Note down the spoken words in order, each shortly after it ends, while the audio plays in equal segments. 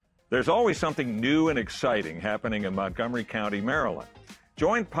There's always something new and exciting happening in Montgomery County, Maryland.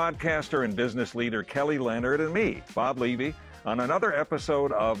 Join podcaster and business leader Kelly Leonard and me, Bob Levy, on another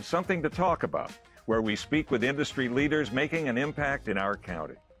episode of Something to Talk About, where we speak with industry leaders making an impact in our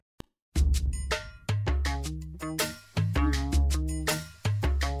county.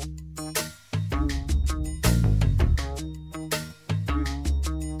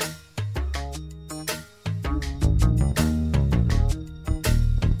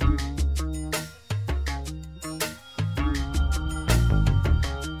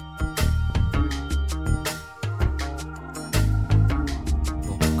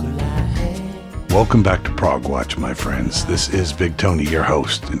 Welcome back to Prog Watch, my friends. This is Big Tony, your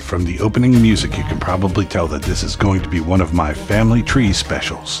host, and from the opening music you can probably tell that this is going to be one of my Family Tree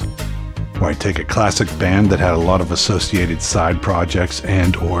specials, where I take a classic band that had a lot of associated side projects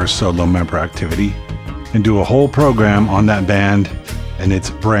and or solo member activity, and do a whole program on that band and its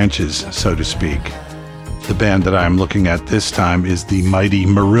branches, so to speak. The band that I am looking at this time is the mighty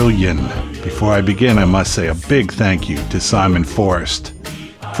Marillion. Before I begin, I must say a big thank you to Simon Forrest,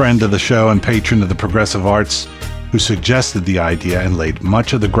 friend of the show and patron of the progressive arts, who suggested the idea and laid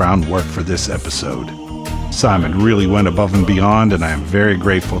much of the groundwork for this episode. Simon really went above and beyond, and I am very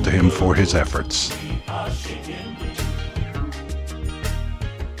grateful to him for his efforts.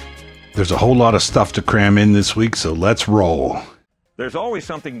 There's a whole lot of stuff to cram in this week, so let's roll. There's always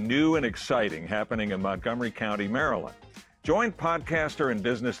something new and exciting happening in Montgomery County, Maryland. Join podcaster and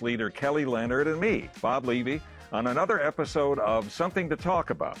business leader Kelly Leonard and me, Bob Levy, on another episode of Something to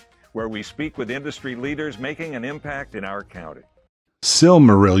Talk About, where we speak with industry leaders making an impact in our county. Sill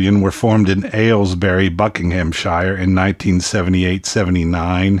Marillion were formed in Aylesbury, Buckinghamshire in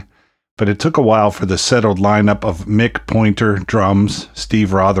 1978-79, but it took a while for the settled lineup of Mick Pointer, drums, Steve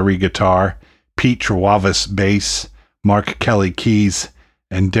Rothery, guitar, Pete Trewavis, bass, Mark Kelly, keys,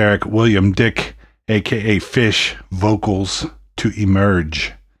 and Derek William Dick, aka Fish, vocals, to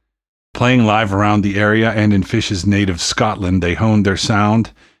emerge. Playing live around the area and in Fish's native Scotland, they honed their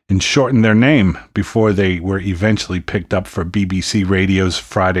sound and shortened their name before they were eventually picked up for BBC Radio's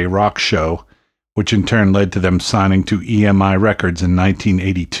Friday Rock Show, which in turn led to them signing to EMI Records in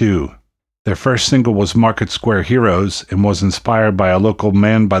 1982. Their first single was Market Square Heroes and was inspired by a local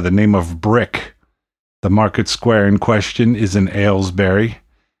man by the name of Brick. The Market Square in question is in Aylesbury,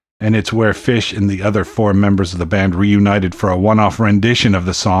 and it's where Fish and the other four members of the band reunited for a one-off rendition of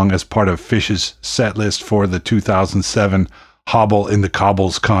the song as part of Fish's setlist for the 2007 Hobble in the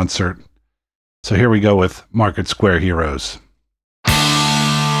Cobbles concert. So here we go with Market Square Heroes.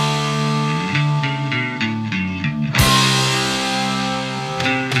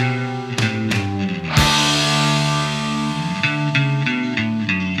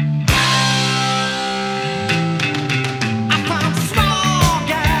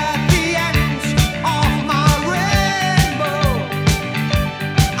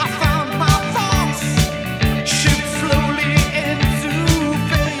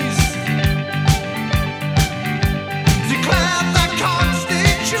 Declare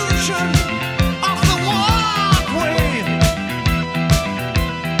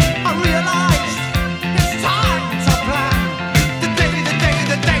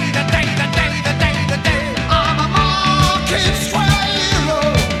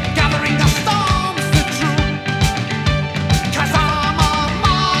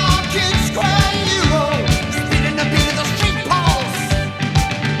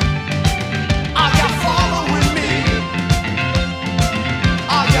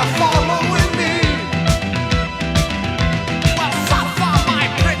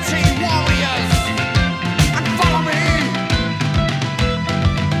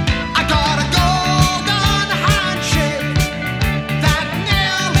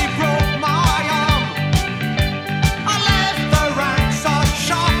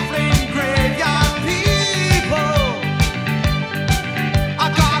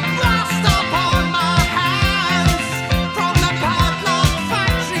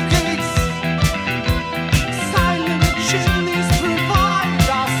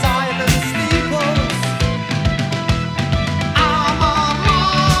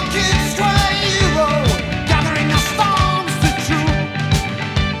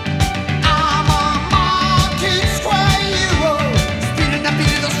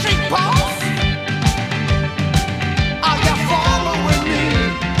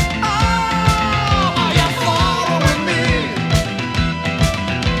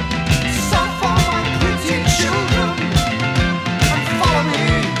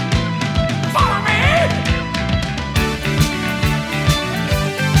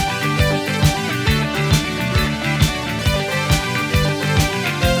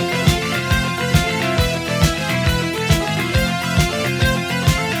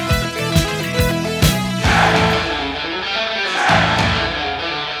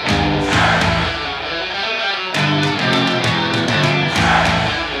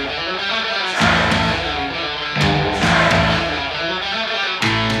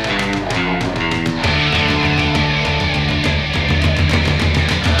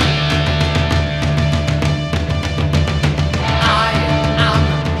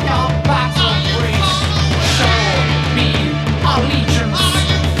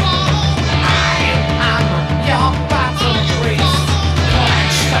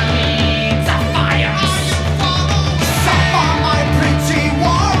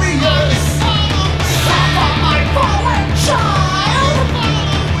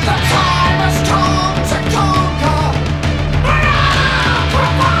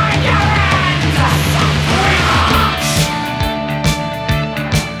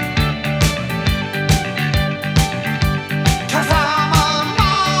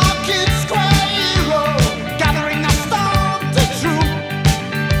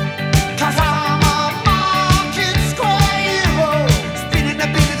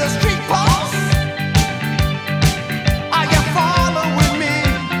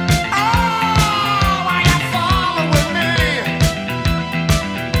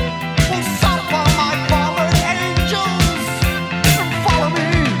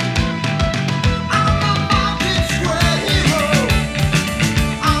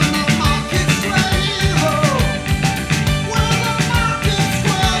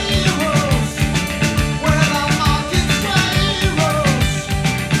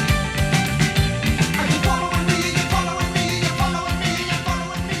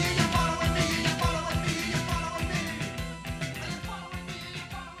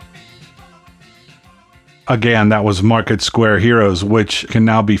Again, that was Market Square Heroes, which can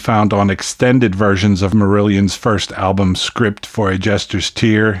now be found on extended versions of Marillion's first album, Script for a Jester's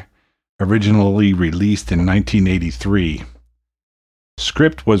Tear, originally released in 1983.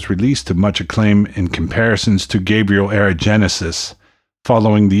 Script was released to much acclaim in comparisons to Gabriel-era Genesis.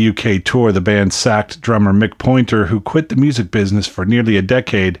 Following the UK tour, the band sacked drummer Mick Pointer, who quit the music business for nearly a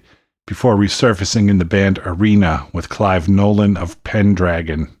decade before resurfacing in the band Arena with Clive Nolan of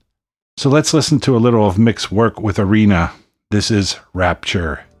Pendragon. So let's listen to a little of Mick's work with Arena. This is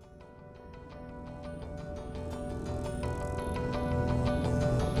Rapture.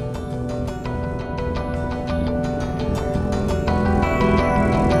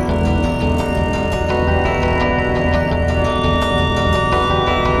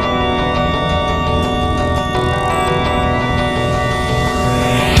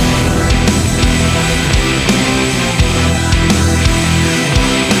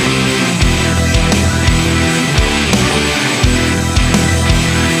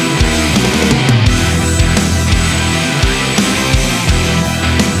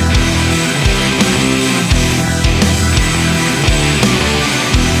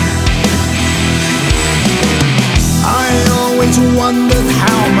 Wondered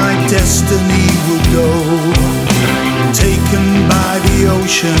how my destiny would go. Taken by the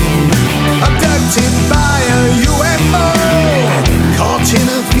ocean, abducted by a UFO, caught in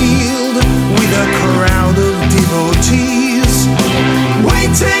a field with a crowd of devotees,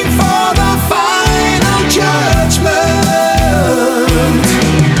 waiting for the final judgment.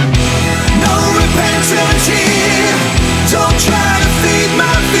 No repentance here, don't try to feed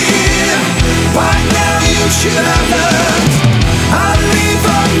my fear. By now you should have learned I live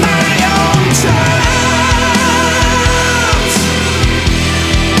on my own terms.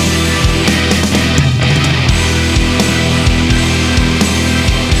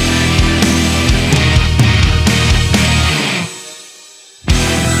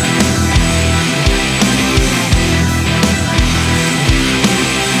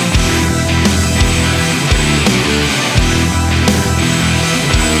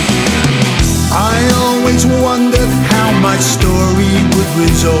 I always wondered how my story would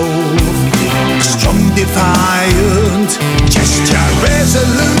resolve. Strong, defiant, gesture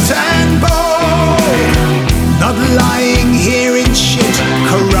resolute and bold. Not lying here in shit,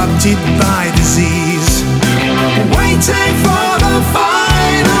 corrupted by disease, waiting for the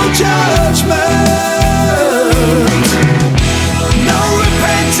final judgment. No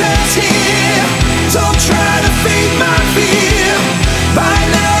repentance here, don't try to feed my fear. By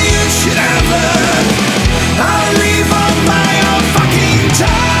now you should have learned I live on my own fucking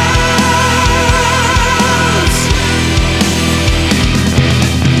terms.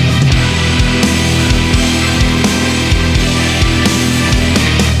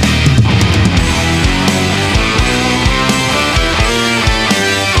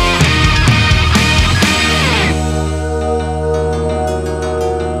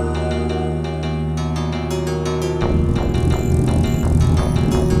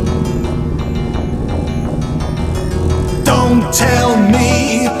 Don't tell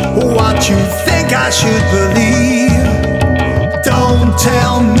me what you think I should believe. Don't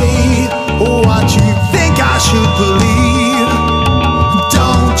tell me what you think I should believe.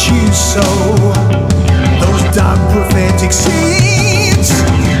 Don't you sow those dark prophetic seeds.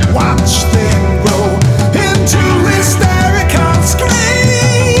 Watch them grow into hysterical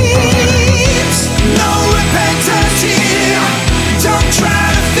screams. No repentance here, don't try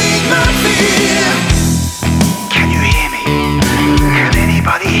to feed my fear. Can you hear me? Can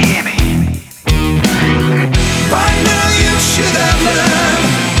anybody hear me? By now you should have learned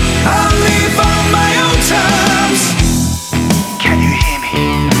I'll live on my own terms. Can you hear me?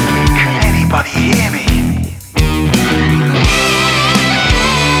 Can anybody hear me?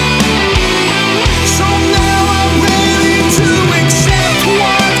 So now I'm ready to accept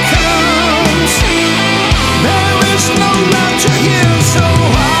what comes. There is no rapture here, so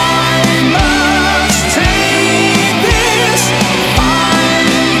I must take this final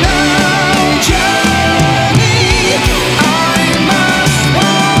journey. I must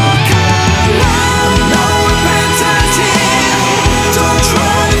walk alone. No repentance here, don't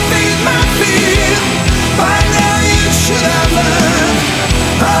try to feed my fear. By now you should have learned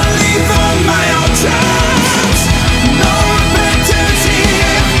I'll live on my own terms. No repentance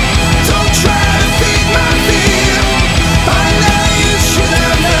here, don't try to feed my fear. By now you should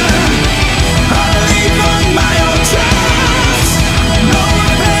have learned I'll live on my own terms. No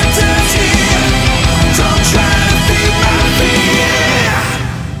repentance here, don't try to feed my fear.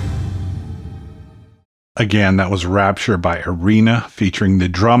 Again, that was Rapture by Arena, featuring the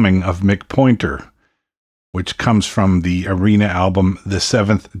drumming of Mick Pointer. which comes from the Arena album The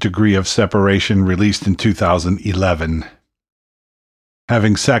Seventh Degree of Separation, released in 2011.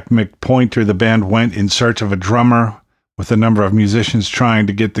 Having sacked Mick Pointer, the band went in search of a drummer, with a number of musicians trying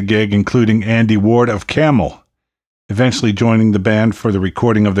to get the gig, including Andy Ward of Camel. Eventually joining the band for the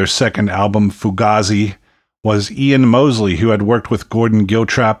recording of their second album, Fugazi, was Ian Mosley, who had worked with Gordon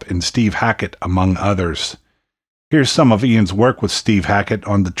Giltrap and Steve Hackett, among others. Here's some of Ian's work with Steve Hackett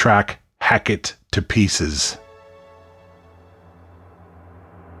on the track Hack It to Pieces.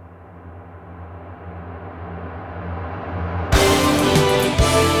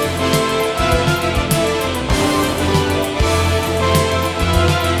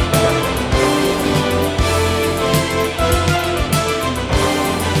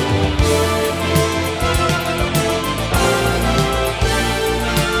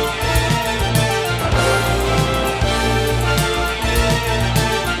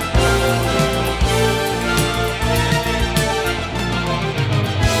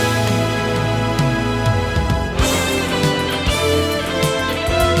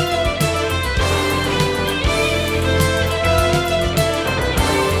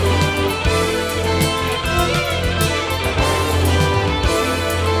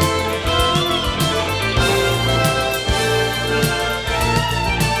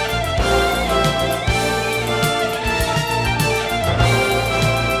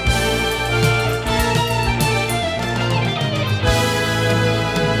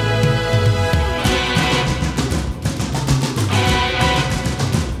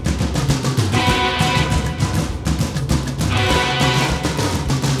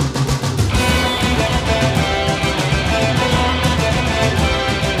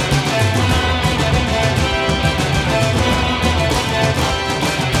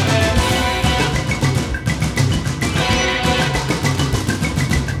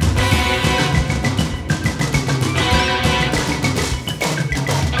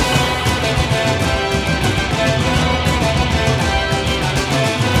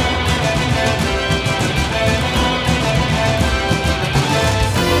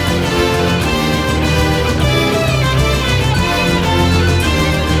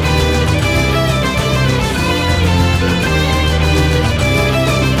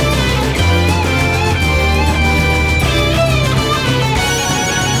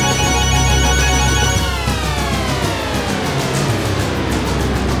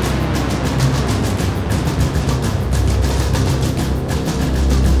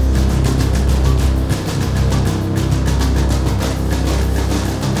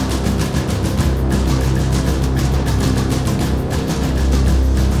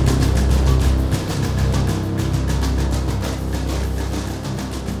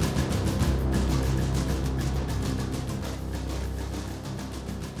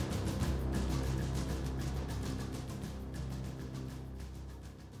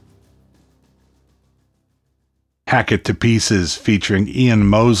 Hack It to Pieces, featuring Ian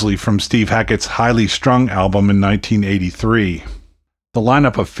Mosley from Steve Hackett's Highly Strung album in 1983. The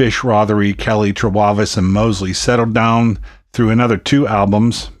lineup of Fish, Rothery, Kelly, Trewavis, and Mosley settled down through another two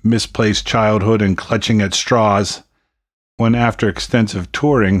albums, Misplaced Childhood and Clutching at Straws, when after extensive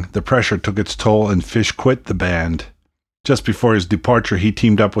touring, the pressure took its toll and Fish quit the band. Just before his departure, he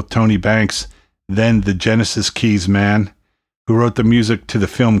teamed up with Tony Banks, then the Genesis Keys man, who wrote the music to the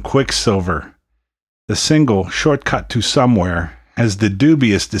film Quicksilver. The single, Shortcut to Somewhere, has the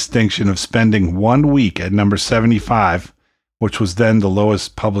dubious distinction of spending 1 week at number 75, which was then the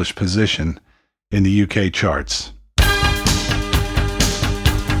lowest published position in the UK charts.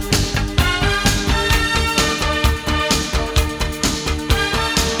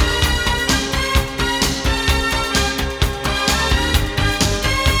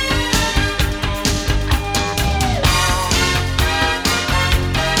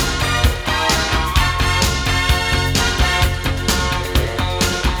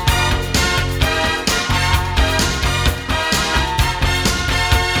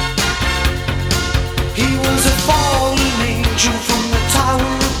 He was a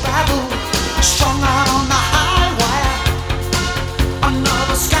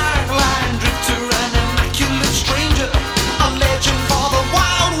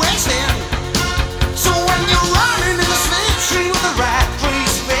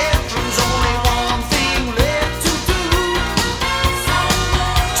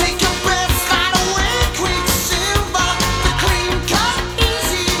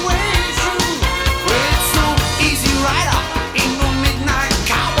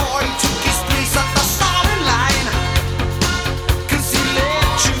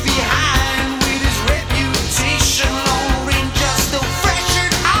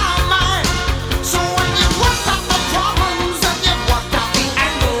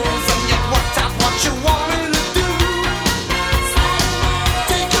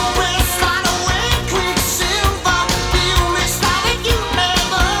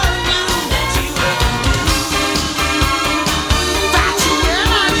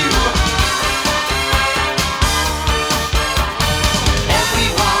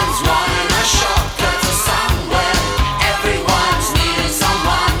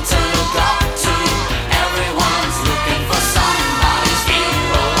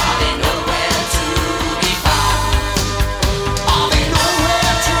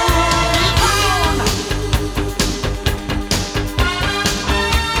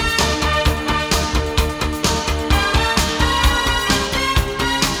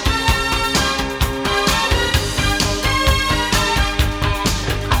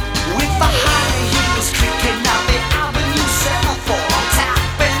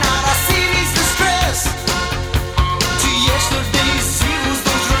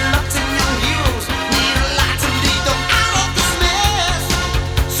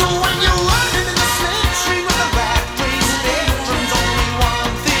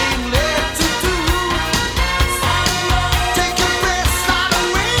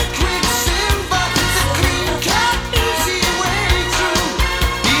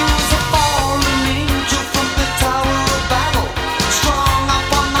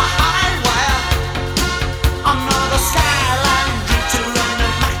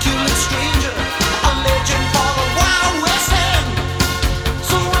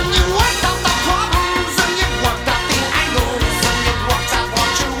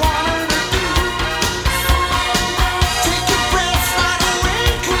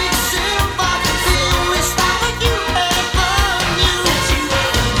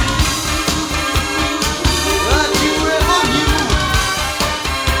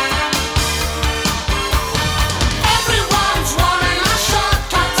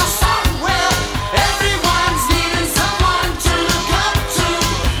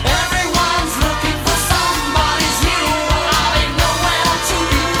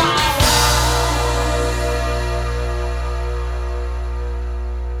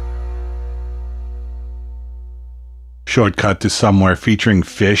Shortcut to Somewhere featuring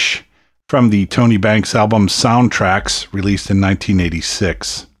Fish from the Tony Banks album Soundtracks, released in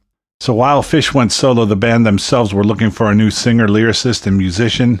 1986. So while Fish went solo, the band themselves were looking for a new singer, lyricist, and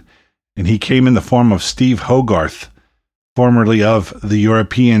musician, and he came in the form of Steve Hogarth, formerly of The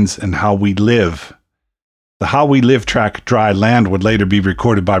Europeans and How We Live. The How We Live track, Dry Land, would later be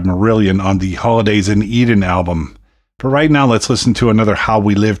recorded by Marillion on the Holidays in Eden album. But right now, let's listen to another How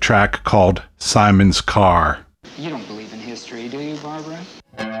We Live track called Simon's Car. You don't believe in history, do you, Barbara?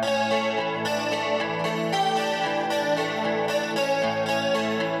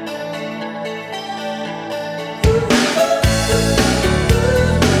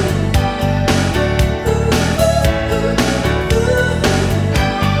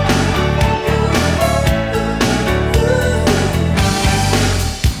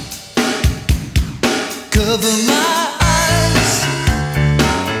 Cover my eyes.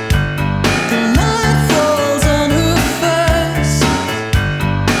 The light falls on her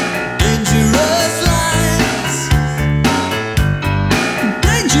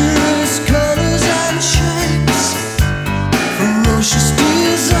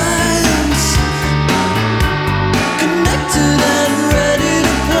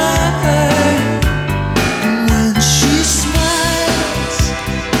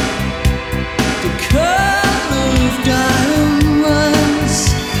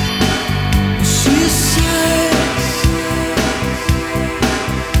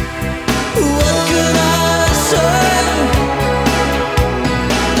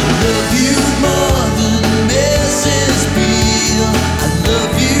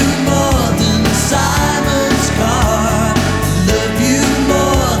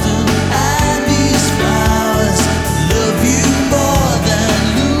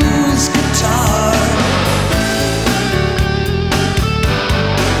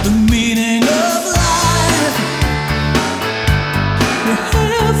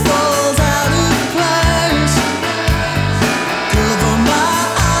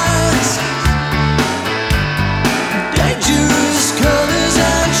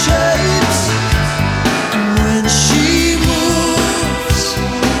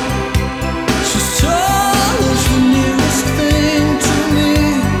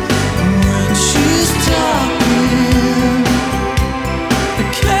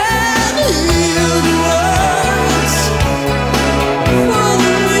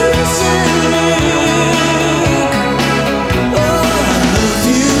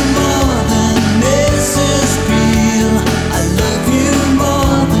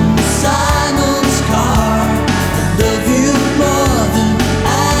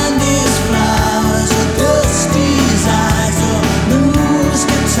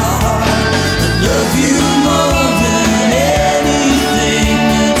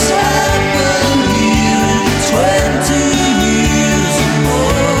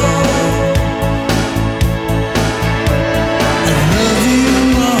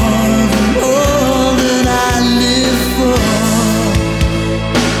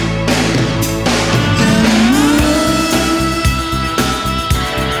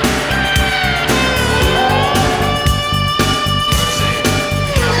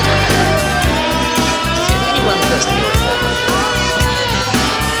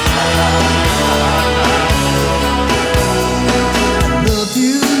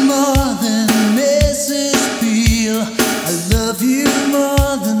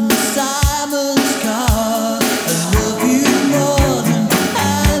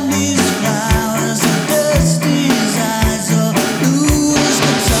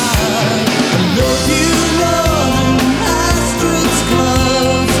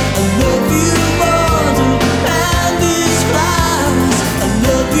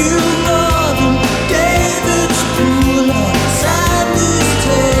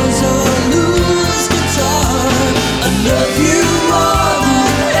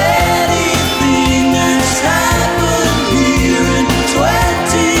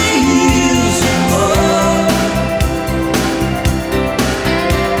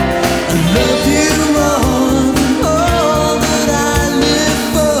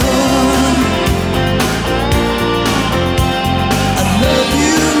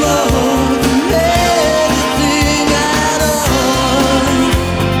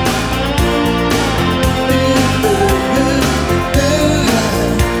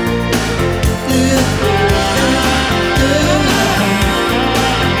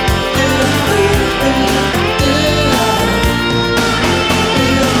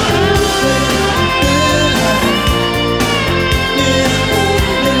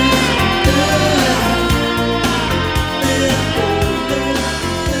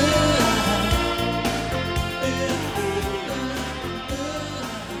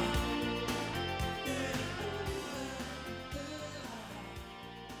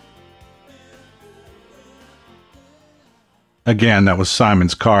Again, that was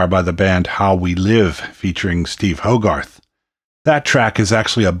Simon's Car by the band How We Live, featuring Steve Hogarth. That track is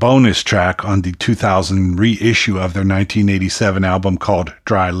actually a bonus track on the 2000 reissue of their 1987 album called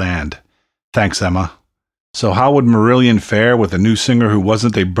Dry Land. Thanks, Emma. So how would Marillion fare with a new singer who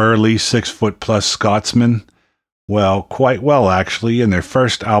wasn't a burly 6-foot-plus Scotsman? Well, quite well, actually. And their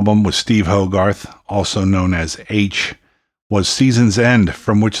first album with Steve Hogarth, also known as H, was Season's End,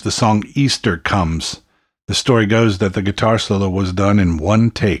 from which the song Easter comes. The story goes that the guitar solo was done in one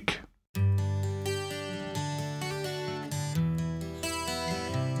take. The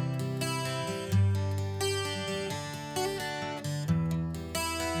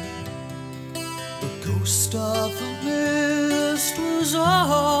ghost of the mist was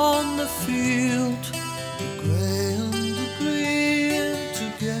on the field, the grey and the green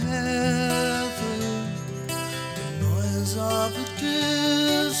together. The noise of a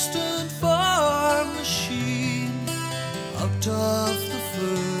distant farm machine out of the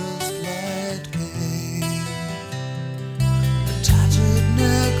first light came. The tattered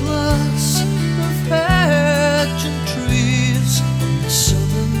necklace of hedge and trees on the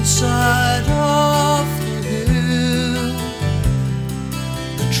southern side of the hill.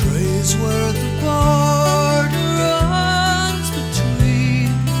 The trays where the border runs between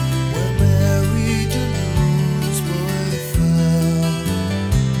where Mary the newsboy fell.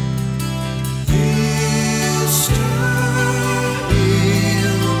 Easter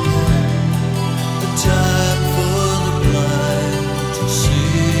in a time for the blind to see.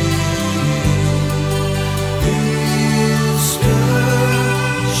 Easter,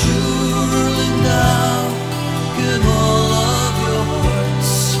 surely now can all of your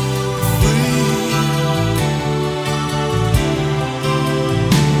hearts be free.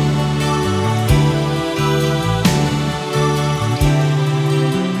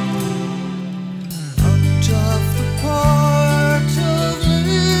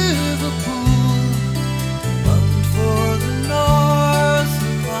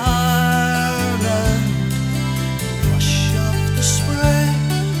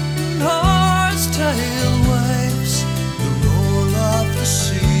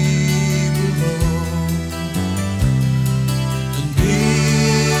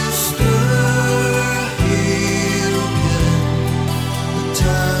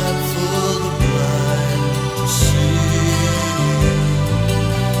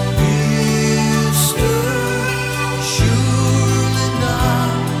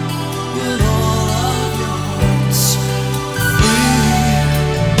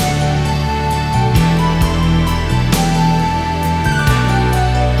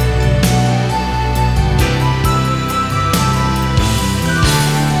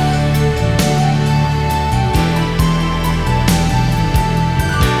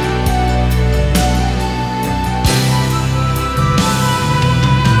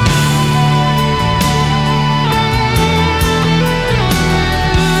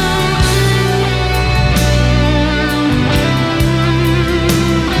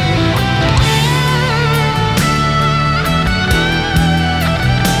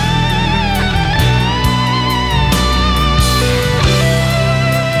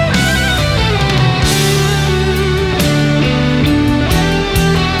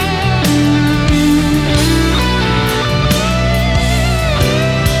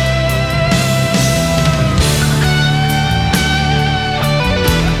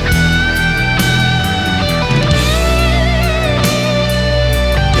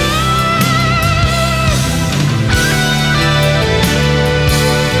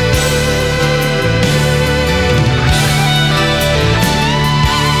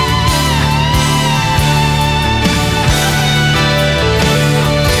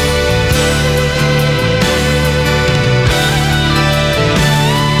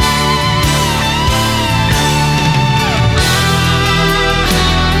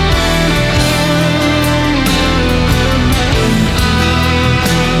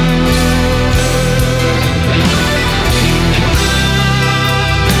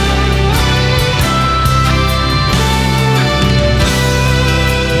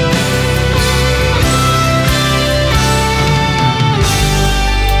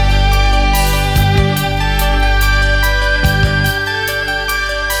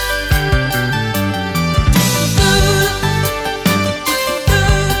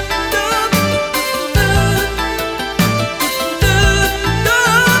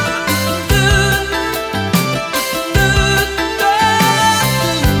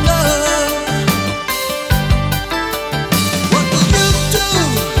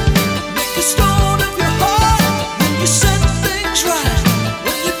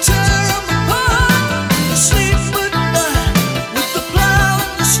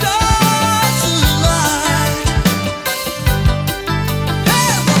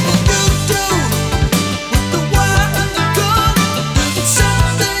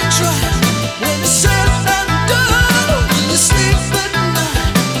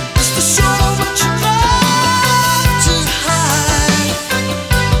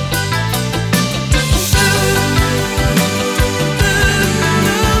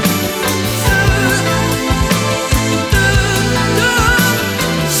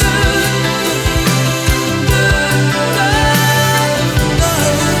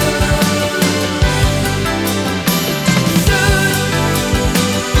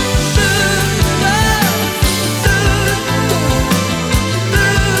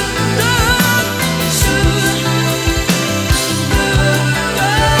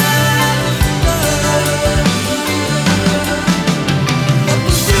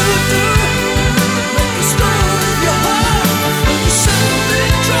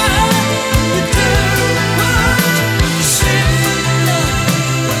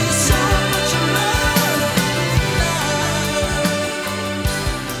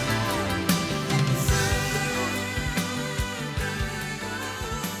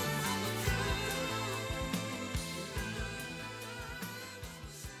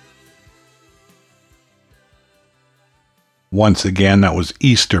 Once again, that was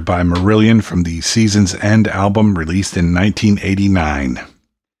Easter by Marillion from the Season's End album released in 1989.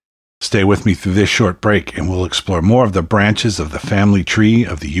 Stay with me through this short break and we'll explore more of the branches of the family tree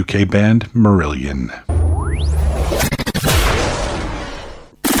of the UK band Marillion.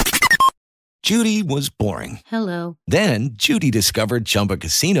 Judy was boring. Hello. Then Judy discovered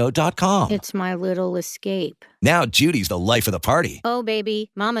ChumbaCasino.com. It's my little escape. Now Judy's the life of the party. Oh,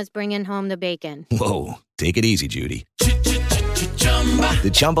 baby, mama's bringing home the bacon. Whoa, take it easy, Judy. The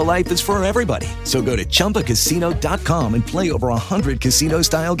Chumba life is for everybody. So go to ChumbaCasino.com and play over 100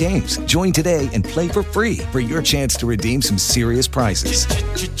 casino-style games. Join today and play for free for your chance to redeem some serious prizes.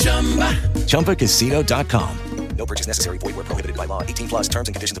 ChumbaCasino.com. No purchase necessary. Void where prohibited by law. 18 plus terms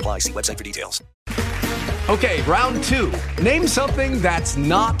and conditions apply. See website for details. Okay, round two. Name something that's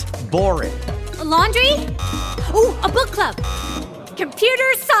not boring. A laundry? Ooh, a book club.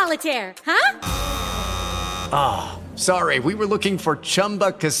 Computer solitaire, huh? Ah, sorry, we were looking for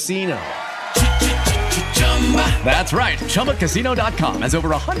Chumba Casino. That's right, ChumbaCasino.com has over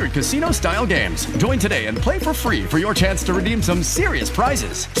 100 casino-style games. Join today and play for free for your chance to redeem some serious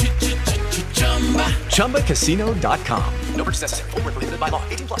prizes. ChumbaCasino.com. No purchase necessary. Void where prohibited by law.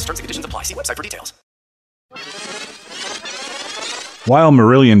 18 plus terms and conditions apply. See website for details. While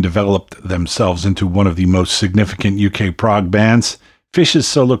Marillion developed themselves into one of the most significant UK prog bands, Fish's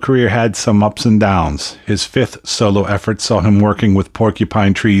solo career had some ups and downs. His fifth solo effort saw him working with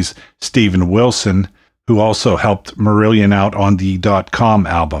Porcupine Tree's Stephen Wilson, who also helped Marillion out on the .com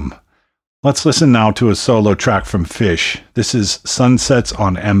album. Let's listen now to a solo track from Fish. This is Sunsets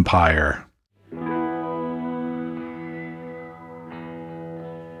on Empire.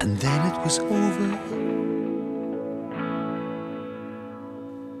 And then it was over,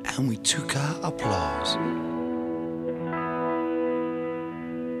 and we took our applause.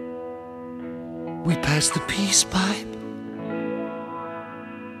 We passed the peace pipe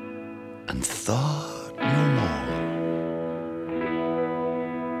and thought no more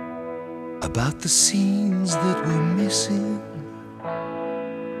about the scenes that were missing,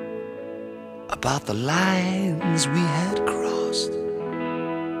 about the lines we had crossed.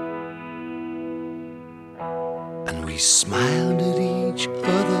 And we smiled at each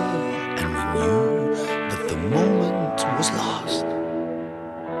other, and we knew that the moment was lost.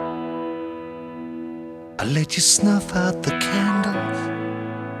 I let you snuff out the candles,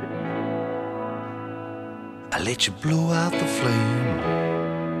 I let you blow out the flame,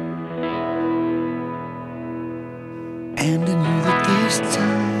 and I knew that this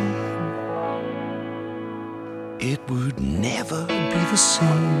time it would never be the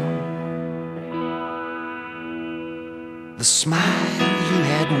same. The smile you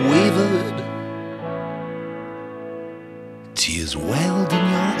had wavered, tears welled in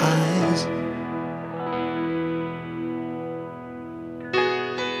your eyes,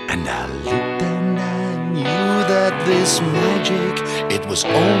 and I looked and I knew that this magic, it was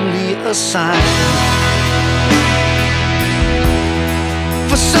only a sign.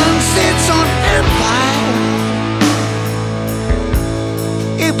 For sunsets on Empire,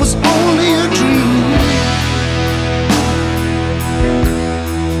 it was only a dream.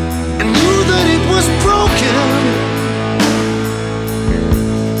 I knew that it was broken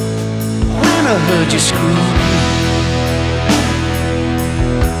when I heard you scream.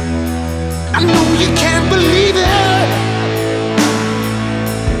 I know you can't believe it,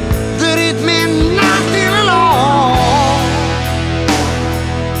 that it meant nothing at all.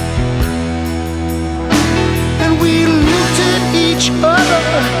 And we looked at each other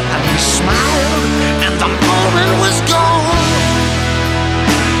and we smiled, and the moment was gone.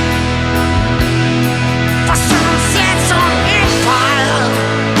 For sunsets on Empire,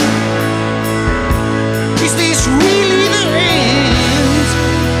 is this really the end?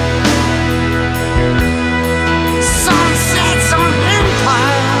 Sunsets on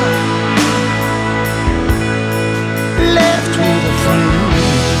Empire, left with a friend.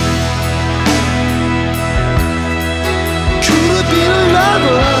 Could have been a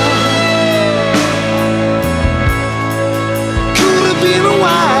lover, could have been a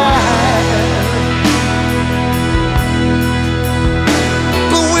wife,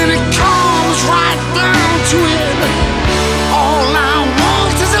 but when it comes right down to it, all I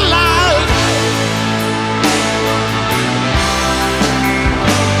want is a life,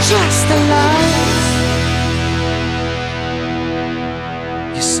 just a life.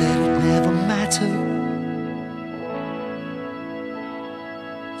 You said it never mattered,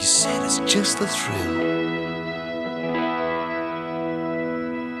 you said it's just a thrill.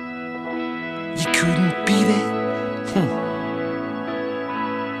 You couldn't beat it.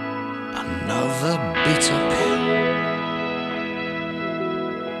 Another bitter pill.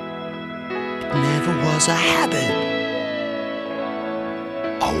 was a habit,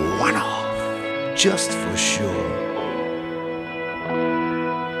 a one-off, just for sure.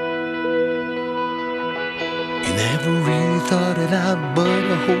 You never really thought it out, but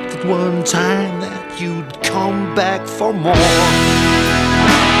I hoped that one time that you'd come back for more.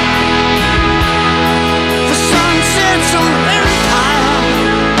 The sun sets on Empire.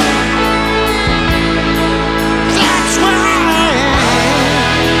 That's where I am.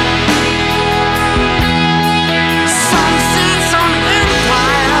 Sun sets on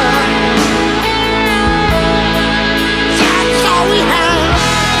Empire. That's all we have.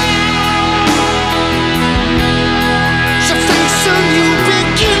 So face a new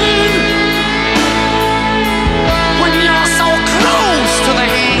beginning when you're so close to the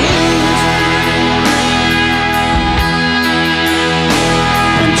end.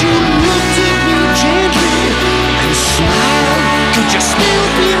 And you looked at me gently and smiled. Could you still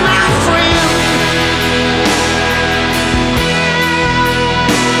be my friend?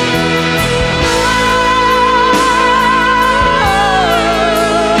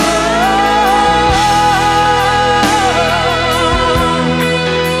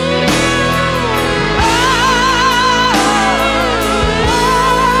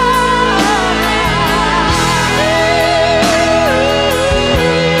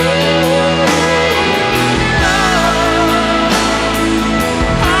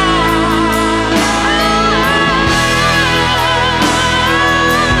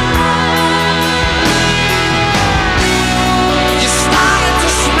 You started to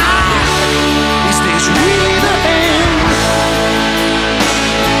smile. Is this really the end?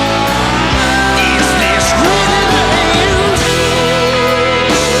 Is this really the end?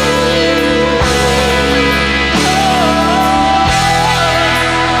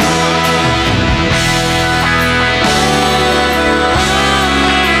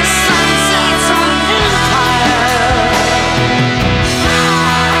 Sunsets on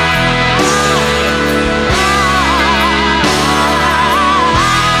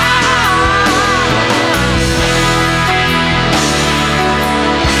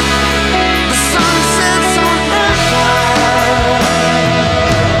The sunsets on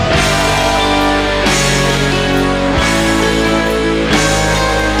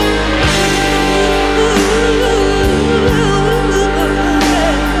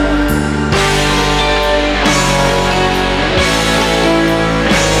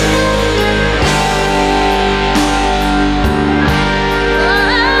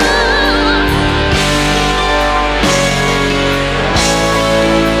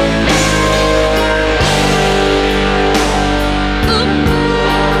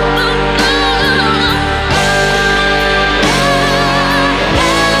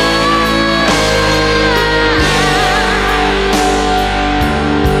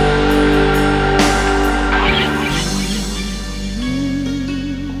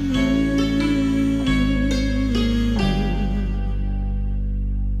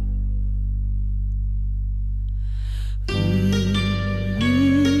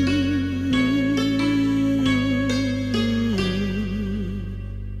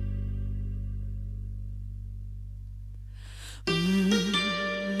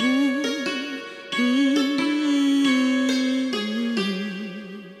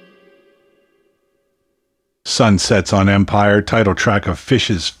Sunsets on Empire, title track of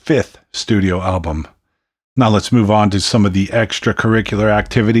Fish's fifth studio album. Now let's move on to some of the extracurricular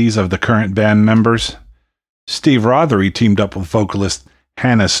activities of the current band members. Steve Rothery teamed up with vocalist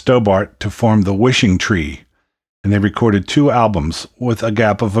Hannah Stobart to form the Wishing Tree, and they recorded 2 albums with a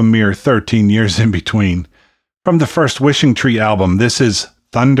gap of a mere 13 years in between. From the first Wishing Tree album, this is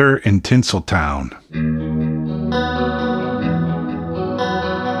Thunder in Tinseltown.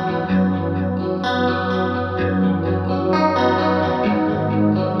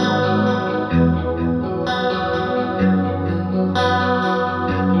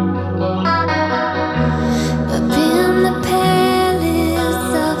 Up in the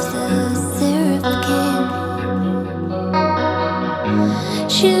palace of the Seraph King,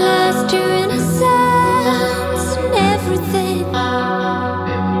 she lost her innocence and everything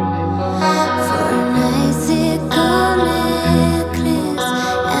for an icicle necklace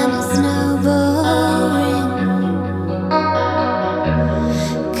and a snowball ring.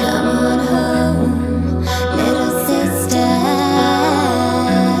 Come on home, little sister.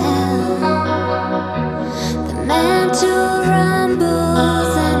 The mantle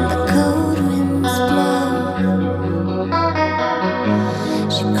rumbles and the cold winds blow.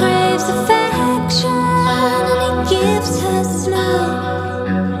 She craves affection and he gives her snow.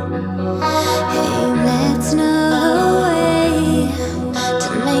 He lets no way to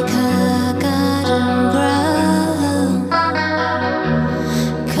make her garden grow.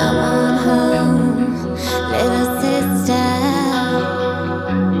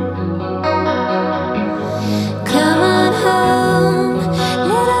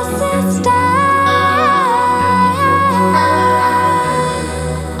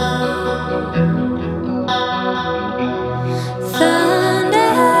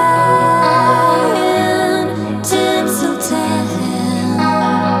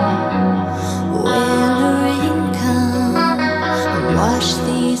 wash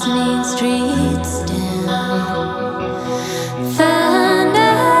these main streets down. Find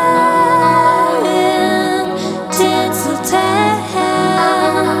out in Tinseltown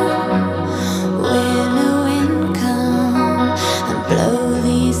where no wind come and blow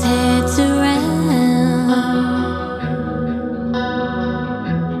these heads around.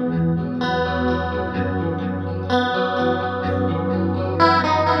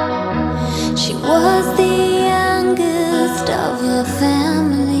 She was the youngest of her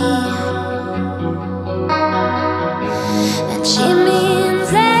family, and she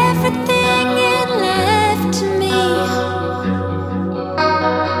means everything in life to me.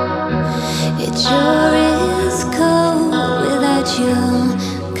 It sure is cold without your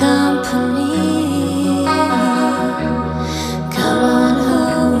company. Come on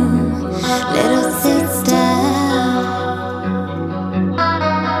home, little sister.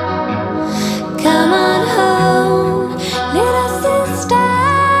 Come on home, little sister.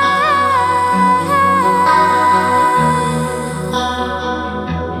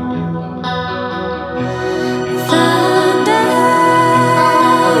 Found out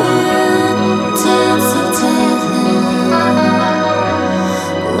in Tinseltown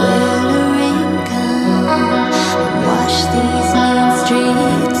where the rain comes and wash these main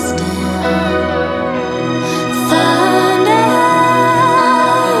streets down. Found out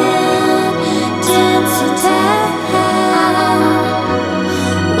in Tinseltown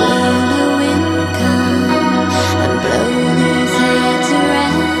where the wind comes and blow these heads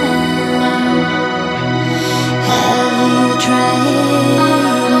around. Have you tried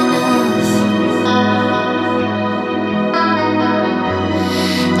enough?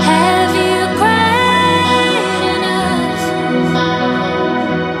 Have you cried enough?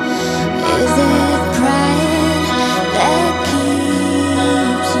 Is it pride that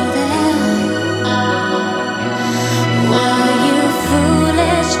keeps you there? Were you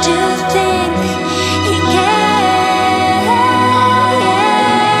foolish to think he cared?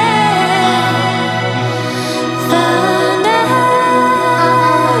 Found out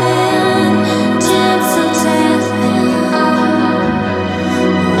in Tinseltown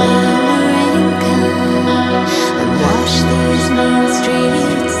where the rain comes and wash these main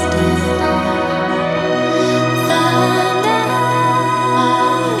streets down. Found out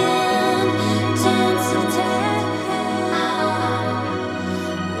in Tinseltown where the wind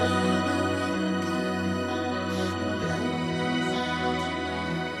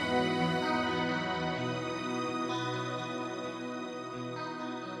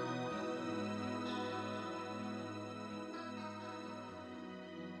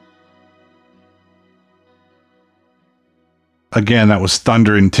Again, that was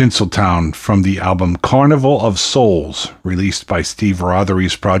Thunder in Tinseltown from the album Carnival of Souls, released by Steve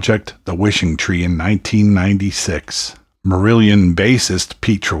Rothery's project, The Wishing Tree, in 1996. Marillion bassist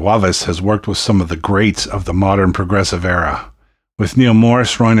Pete Trewavas has worked with some of the greats of the modern progressive era. With Neil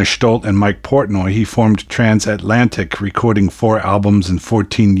Morris, Royna Stolt, and Mike Portnoy, he formed Transatlantic, recording 4 albums in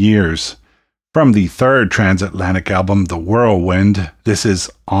 14 years. From the third Transatlantic album, The Whirlwind, this is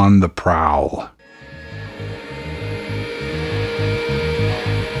On the Prowl.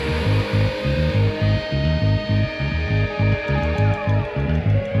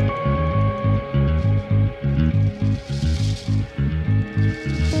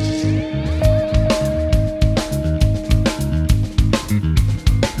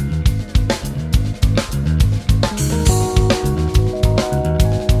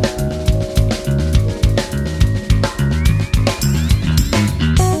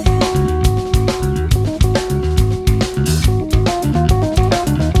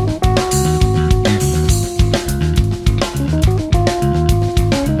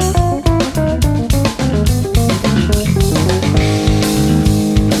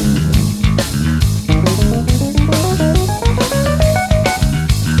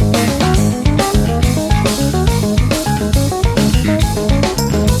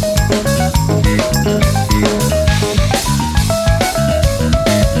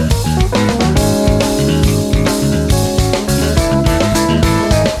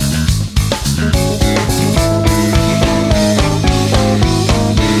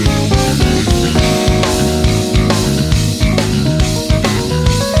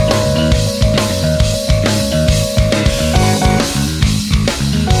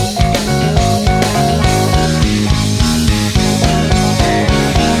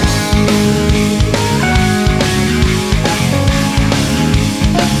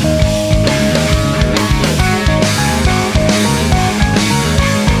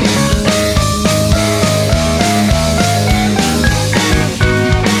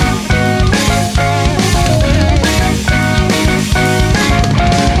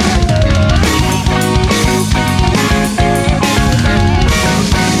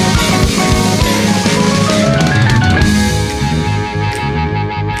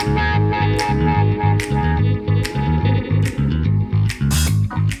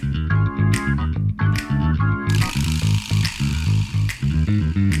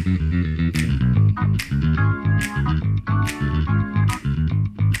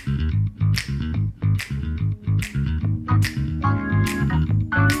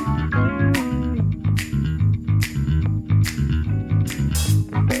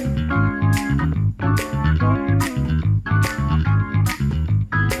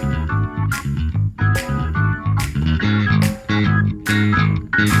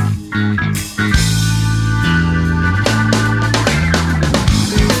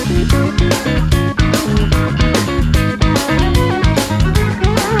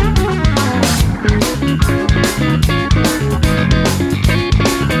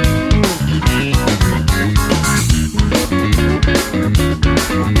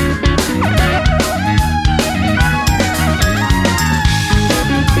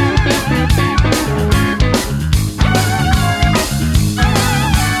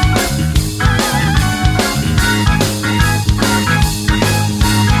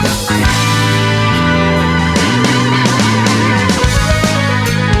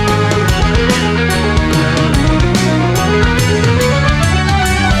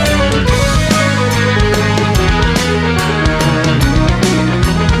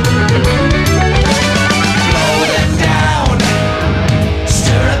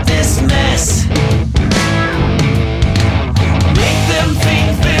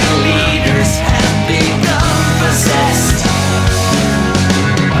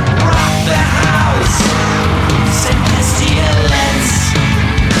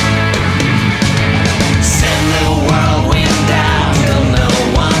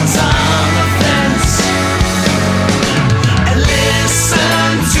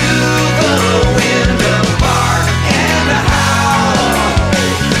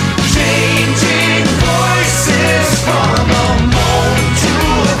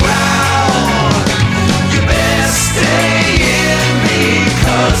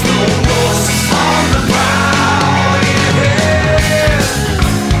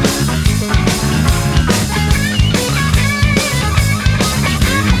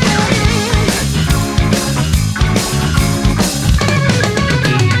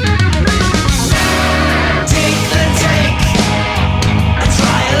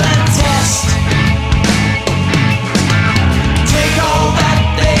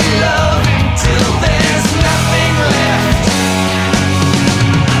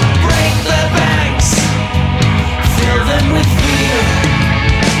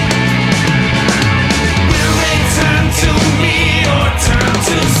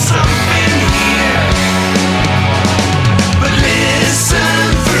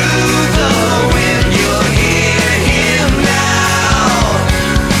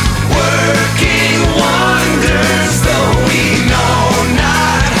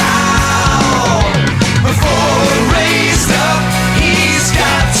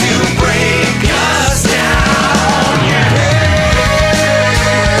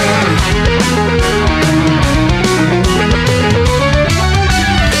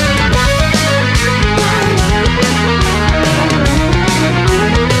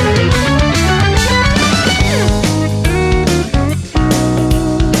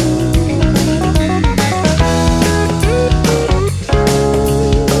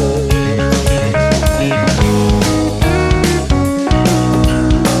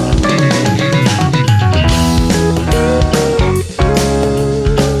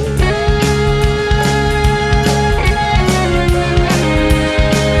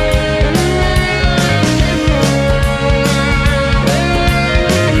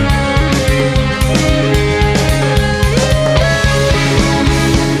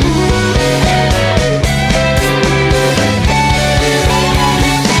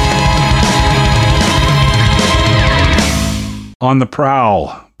 On the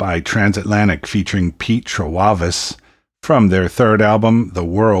Prowl by Transatlantic featuring Pete Trewavas from their third album, The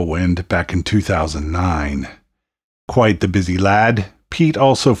Whirlwind, back in 2009. Quite the busy lad, Pete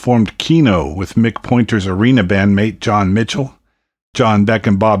also formed Keno with Mick Pointer's arena bandmate John Mitchell, John Beck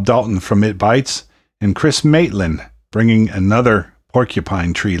and Bob Dalton from It Bites, and Chris Maitland bringing another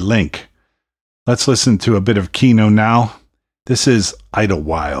Porcupine Tree link. Let's listen to a bit of Keno now. This is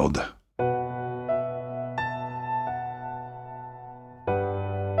Idlewild.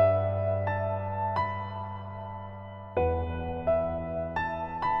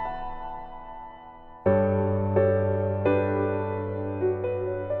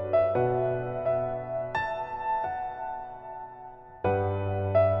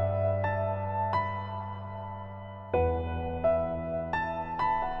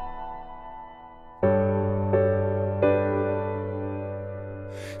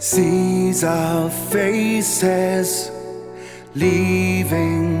 Sees our faces,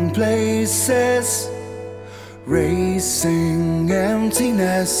 leaving places, racing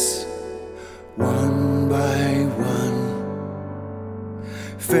emptiness, one by one,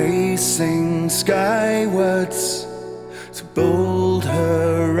 facing skywards to bold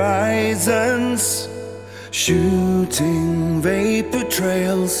horizons, shooting vapor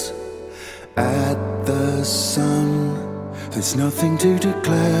trails at the sun. There's nothing to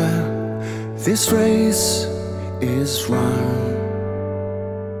declare. This race is run.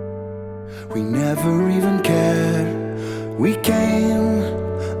 We never even cared. We came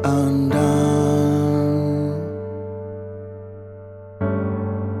undone.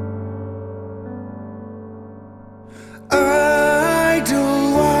 Idlewild,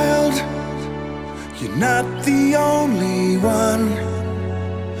 you're not the only one.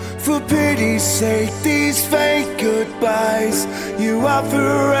 For pity's sake, these fake goodbyes you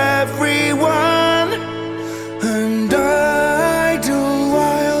offer everyone. And Idlewild,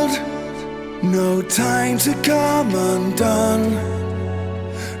 no time to come undone.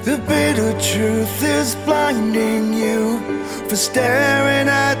 The bitter truth is blinding you for staring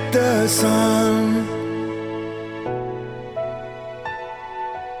at the sun.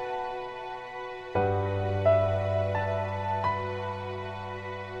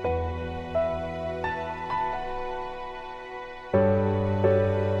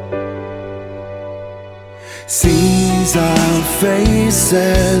 Sees our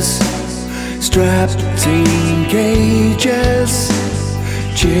faces strapped in cages,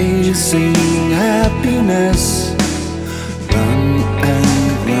 chasing happiness, run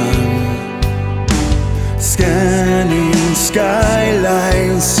and run, scanning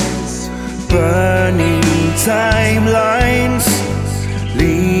skylines, burning timelines,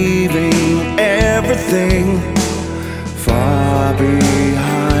 leaving everything far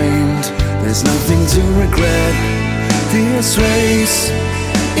behind. There's nothing to regret. This race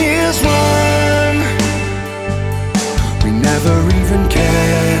is won. We never even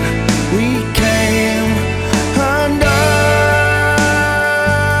cared. We came undone.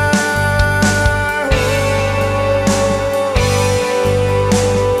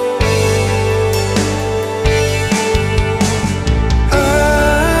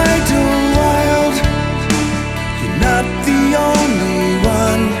 Idlewild, you're not the only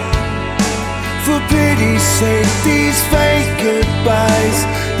one. For pity's sake, these fake goodbyes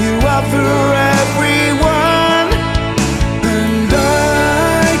you offer everyone. And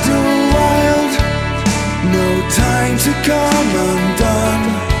Idlewild, no time to come undone.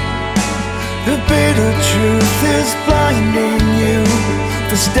 The bitter truth is blinding you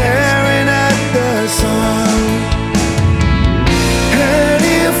for staring at the sun. And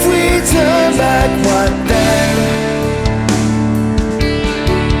if we turn back, what then?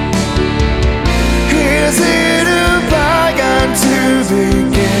 Is it a bygone to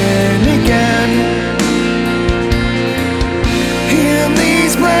begin again? In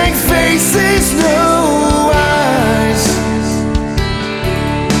these blank faces, no eyes,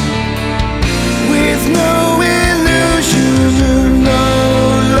 with no illusion, no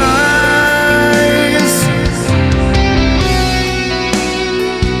lies.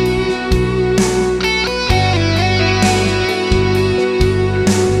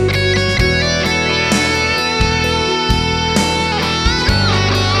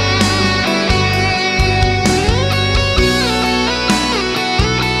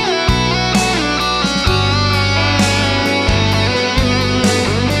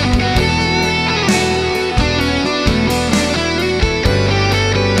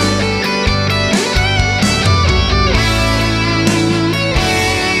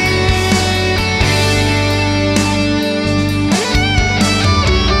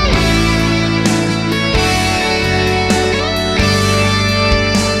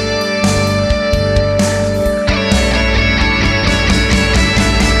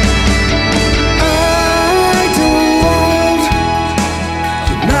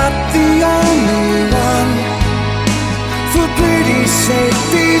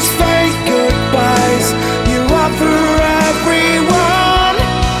 These fake goodbyes you offer everyone.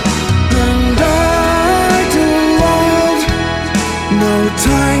 And Idlewild, no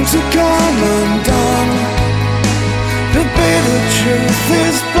time to come undone. The bitter truth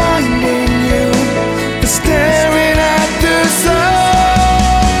is blinding you for staring at the sun.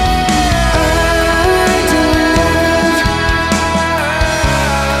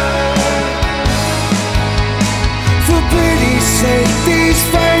 Take these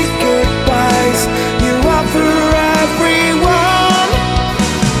fake goodbyes you offer everyone.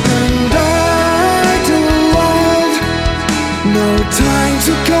 And Idlewild, no time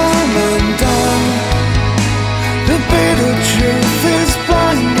to come undone. The bitter truth is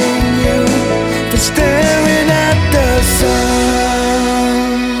blinding you for staring at the sun.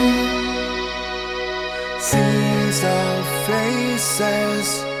 Sees our faces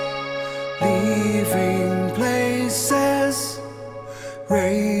leaving places,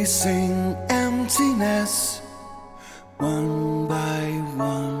 racing emptiness, one by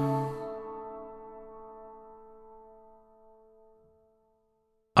one.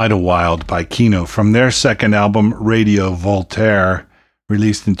 Idlewild by Kino from their second album, Radio Voltaire,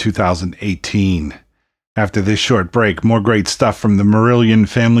 released in 2018. After this short break, more great stuff from the Marillion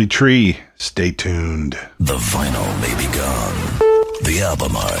family tree. Stay tuned. The vinyl may be gone. The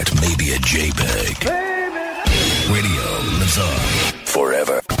album art may be a JPEG. Radio lives on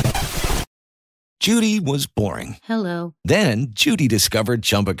forever. Judy was boring. Hello. Then Judy discovered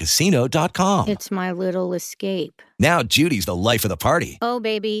ChumbaCasino.com. It's my little escape. Now Judy's the life of the party. Oh,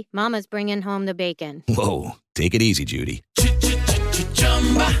 baby, mama's bringing home the bacon. Whoa, take it easy, Judy.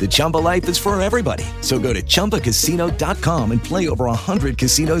 The Chumba life is for everybody. So go to ChumbaCasino.com and play over 100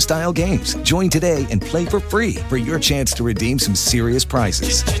 casino-style games. Join today and play for free for your chance to redeem some serious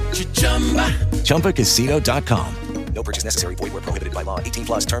prizes. ChumbaCasino.com. No purchase necessary. Void where prohibited by law. 18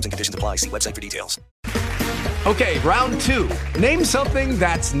 plus terms and conditions apply. See website for details. Okay, round two. Name something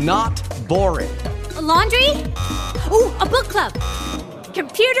that's not boring. A laundry? Ooh, a book club.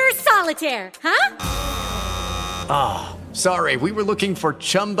 Computer solitaire, huh? Ah, sorry, we were looking for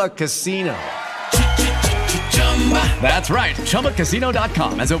Chumba Casino. That's right,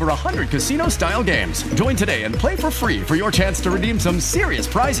 ChumbaCasino.com has over 100 casino-style games. Join today and play for free for your chance to redeem some serious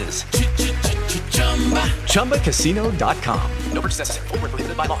prizes. ChumbaCasino.com. No purchase necessary. Void where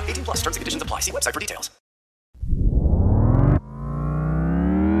prohibited by law. 18 plus terms and conditions apply. See website for details.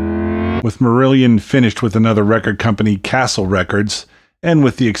 With Marillion finished with another record company, Castle Records, and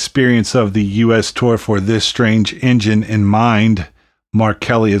with the experience of the U.S. tour for This Strange Engine in mind, Mark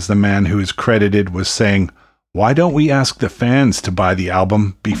Kelly is the man who is credited with saying, "Why don't we ask the fans to buy the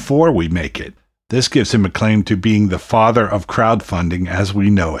album before we make it?" This gives him a claim to being the father of crowdfunding as we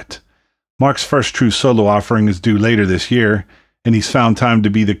know it. Mark's first true solo offering is due later this year, and he's found time to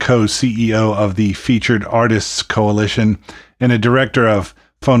be the co-CEO of the Featured Artists Coalition and a director of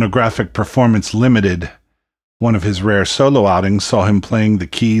Phonographic Performance Limited. One of his rare solo outings saw him playing the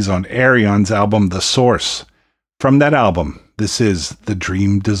keys on Aryon's album The Source. From that album, this is The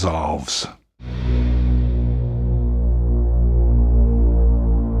Dream Dissolves.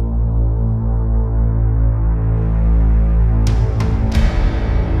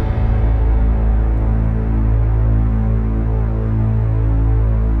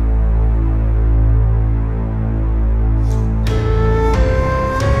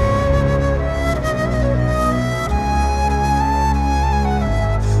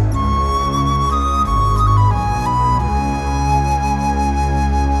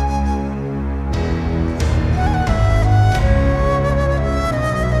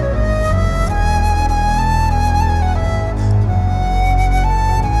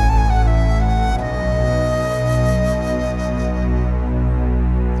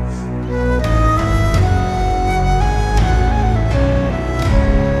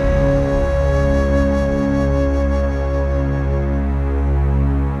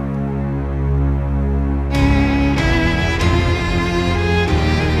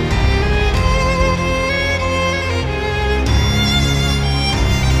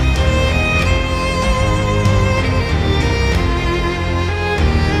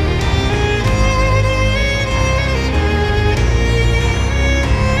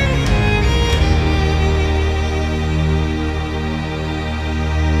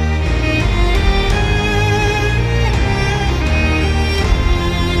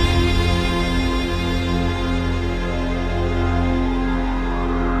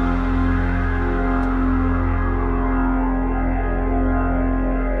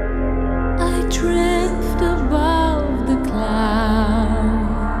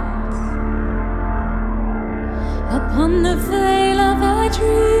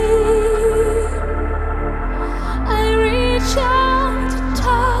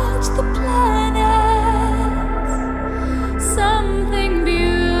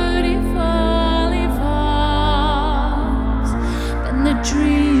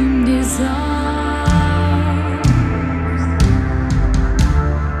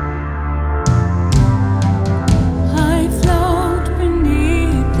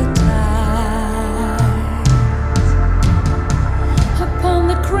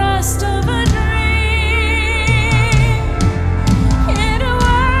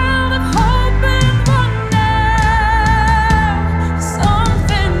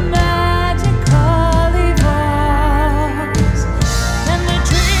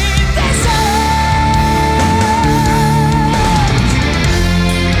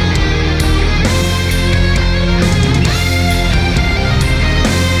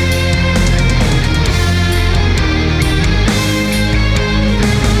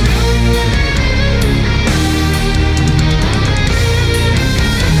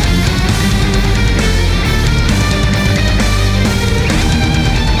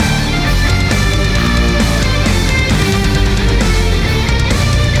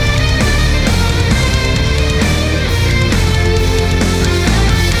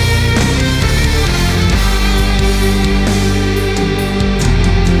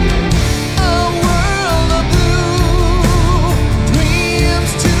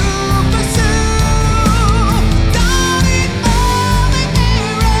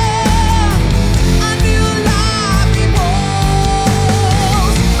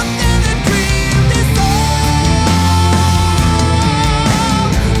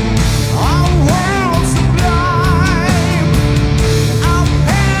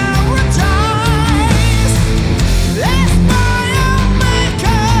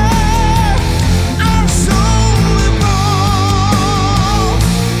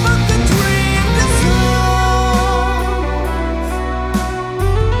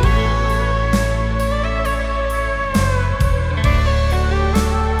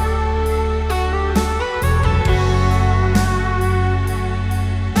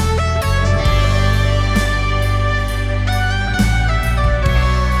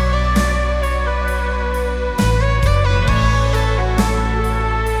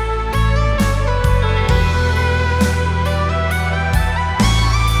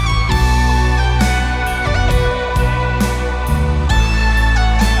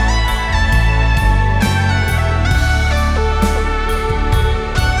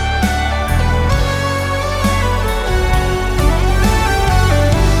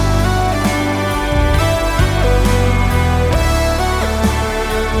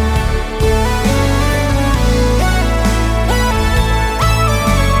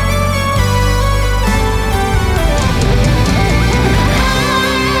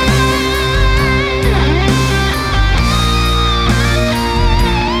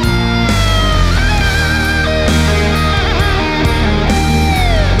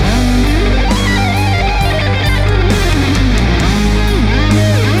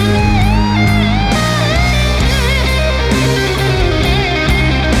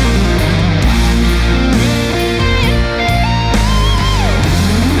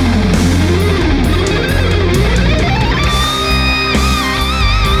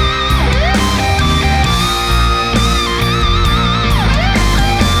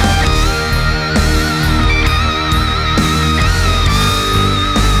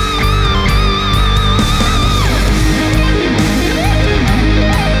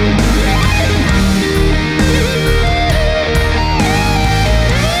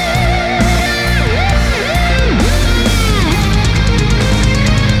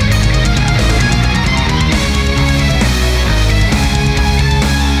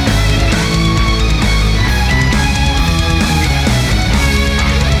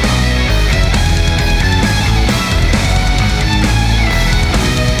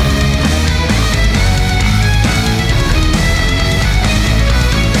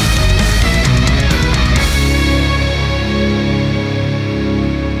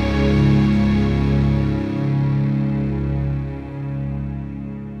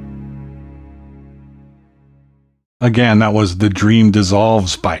 Again, that was The Dream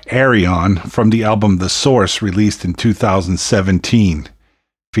Dissolves by Marillion from the album The Source, released in 2017,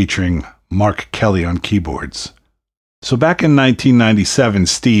 featuring Mark Kelly on keyboards. So back in 1997,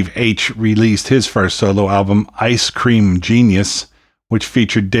 Steve H. released his first solo album, Ice Cream Genius, which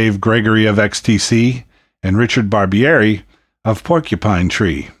featured Dave Gregory of XTC and Richard Barbieri of Porcupine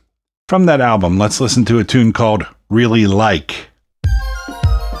Tree. From that album, let's listen to a tune called Really Like.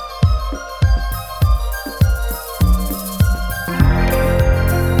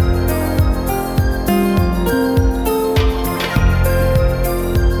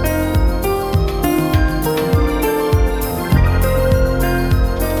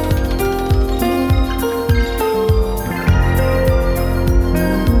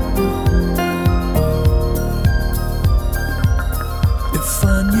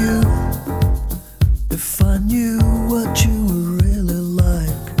 If I knew what you were really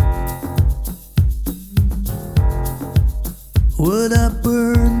like, would I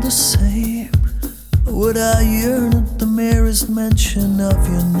burn the same? Would I yearn at the merest mention of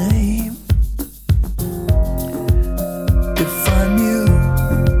your name? If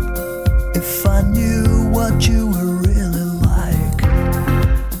I knew what you were really like,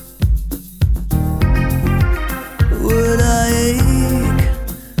 would I ache?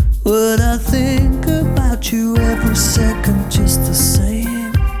 Would I think about you every second just the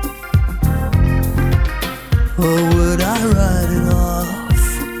same? Or would I write it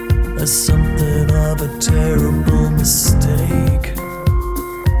off as something of a terrible mistake?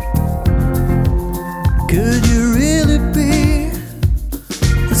 Could you really be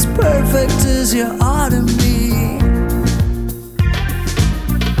as perfect as you are to me?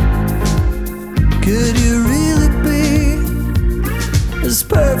 Could you really be as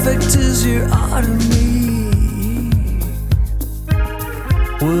perfect as you are to me?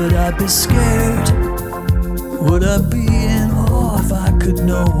 Would I be scared? Would I be in awe if I could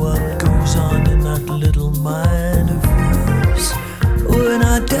know what goes on in that little mind of yours? Would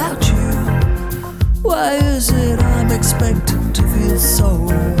I doubt you? Why is it I'm expected to feel so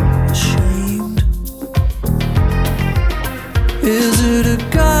ashamed? Is it a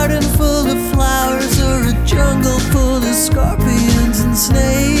garden full of flowers or a jungle full of scorpions and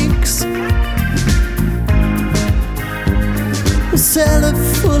snakes? A cellar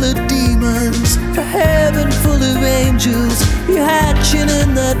full of demons, a heaven full of angels, you hatching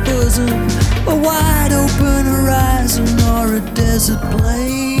in that bosom, a wide open horizon or a desert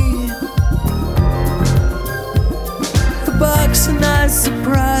plain? A box of nice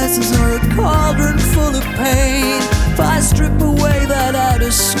surprises or a cauldron full of pain? If I strip away that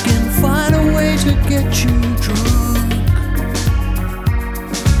outer skin, find a way to get you drunk,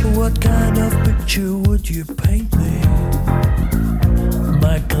 what kind of picture would you paint me?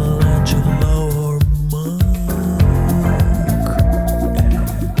 Michelangelo or Monk?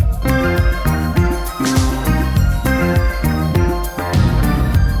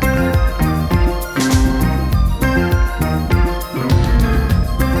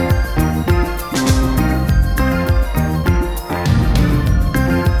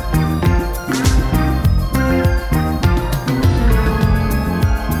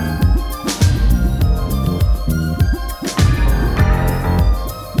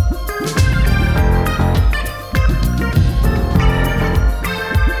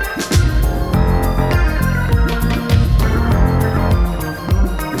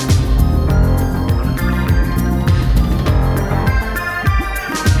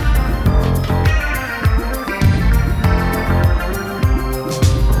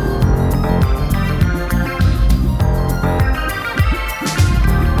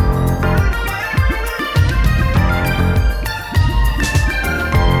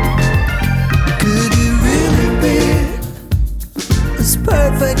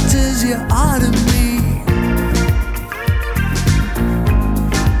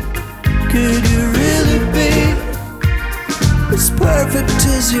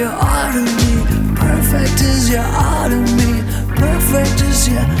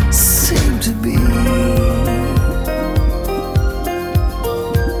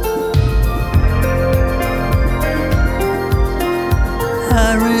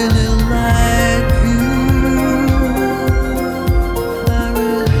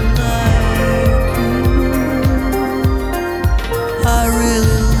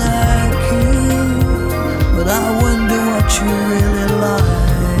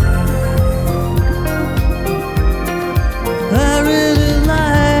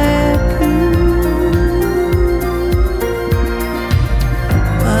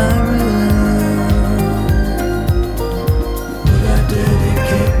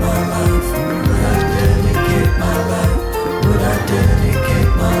 My life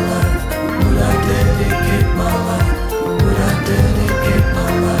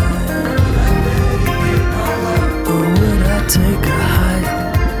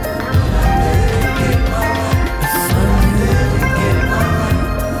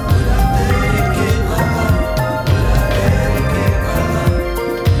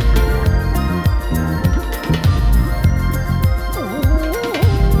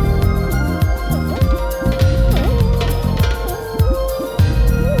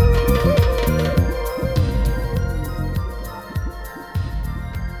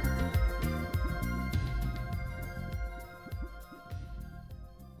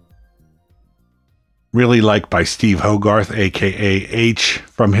Really Like by Steve Hogarth, aka H,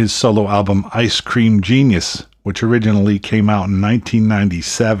 from his solo album Ice Cream Genius, which originally came out in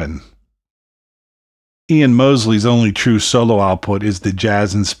 1997. Ian Mosley's only true solo output is the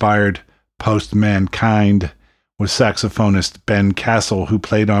jazz-inspired Post Mankind, with saxophonist Ben Castle, who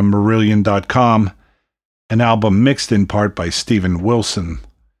played on Marillion.com, an album mixed in part by Stephen Wilson.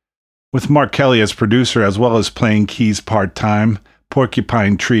 With Mark Kelly as producer as well as playing keys part-time,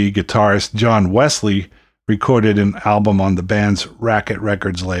 Porcupine Tree guitarist John Wesley recorded an album on the band's Racket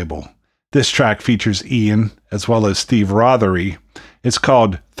Records label. This track features Ian as well as Steve Rothery. It's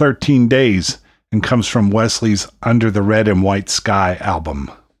called 13 Days and comes from Wesley's Under the Red and White Sky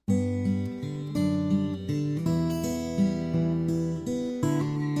album.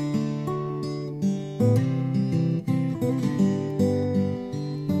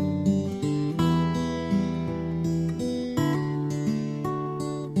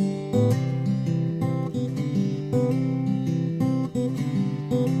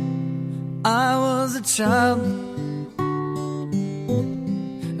 I was a child,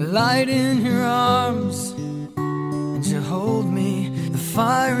 light in your arms, and you hold me, the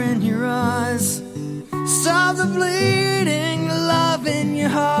fire in your eyes. Stop the bleeding, the love in your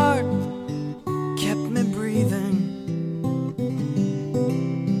heart kept me breathing.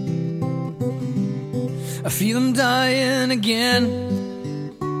 I feel I'm dying again.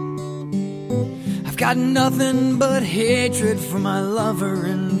 I've got nothing but hatred for my lover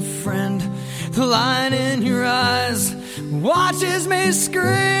and friend. The line in your eyes watches me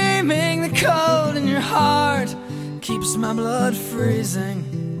screaming. The cold in your heart keeps my blood freezing.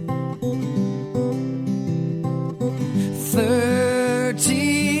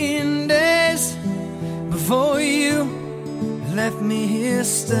 13 days before you left me here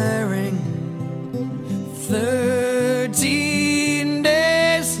staring. 13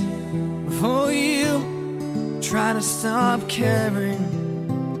 days before you try to stop caring.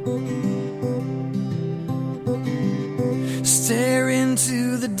 Stare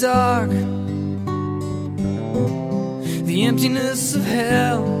into the dark, the emptiness of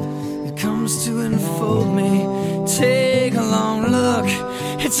hell that comes to enfold me. Take a long look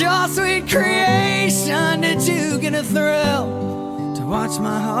at your sweet creation. Did you get a thrill to watch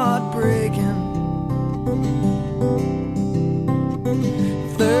my heart breaking?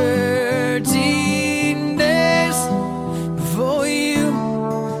 13 days before you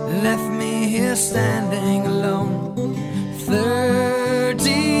left me here standing alone.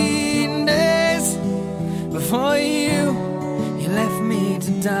 13 days before you left me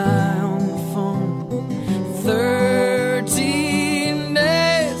to die on the phone. 13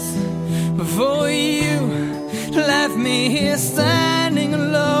 days before you left me here standing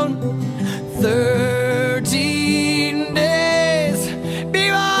alone. 13 days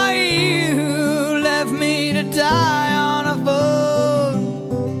before you left me to die on a phone.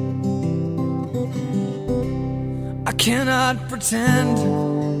 I cannot pretend,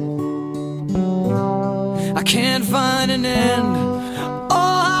 I can't find an end. Oh,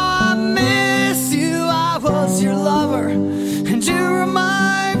 how I miss you. I was your lover and you were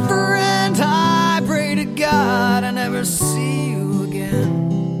my friend. I pray to God I never see you again.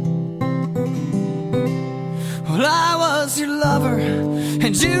 Well, I was your lover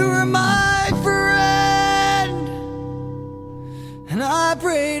and you were my friend, and I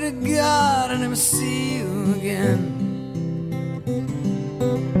pray to God I never see you again.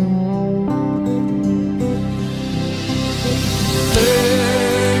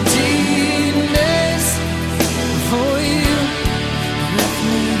 13 days before you left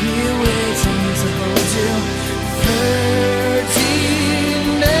me here waiting to hold you.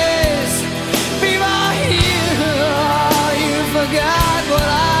 13 days before you forgot what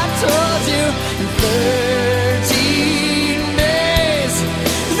I told you. And 13 days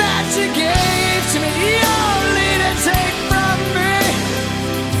that you gave to me, only to take from me.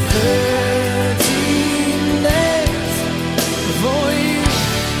 13 days before you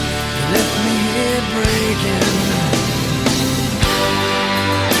left me here breaking.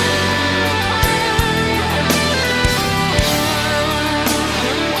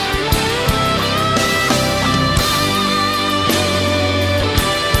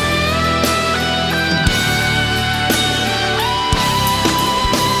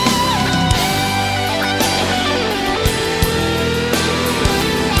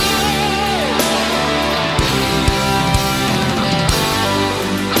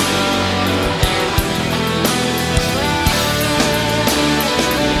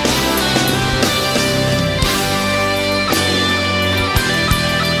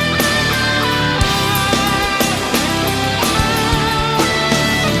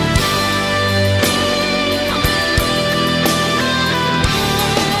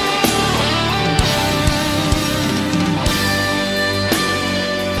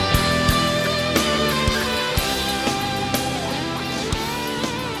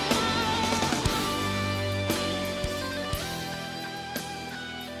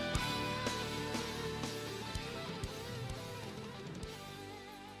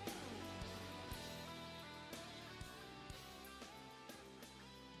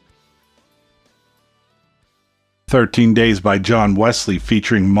 13 Days by John Wesley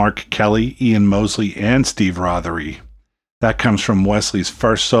featuring Mark Kelly, Ian Mosley, and Steve Rothery. That comes from Wesley's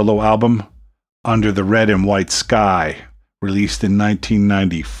first solo album, Under the Red and White Sky, released in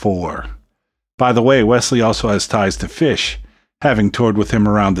 1994. By the way, Wesley also has ties to Fish, having toured with him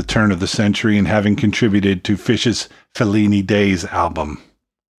around the turn of the century and having contributed to Fish's Fellini Days album.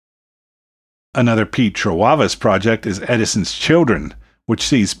 Another Pete Trewavas project is Edison's Children, which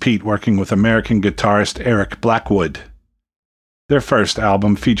sees Pete working with American guitarist Eric Blackwood. Their first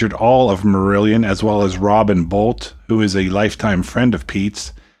album featured all of Marillion as well as Robin Bolt, who is a lifetime friend of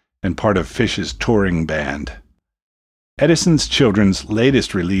Pete's and part of Fish's touring band. Edison's Children's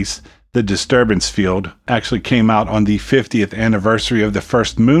latest release, The Disturbance Field, actually came out on the 50th anniversary of the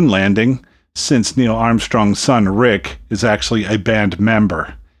first moon landing, since Neil Armstrong's son Rick is actually a band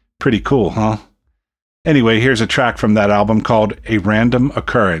member. Pretty cool, huh? Anyway, here's a track from that album called A Random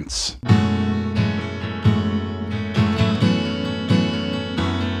Occurrence.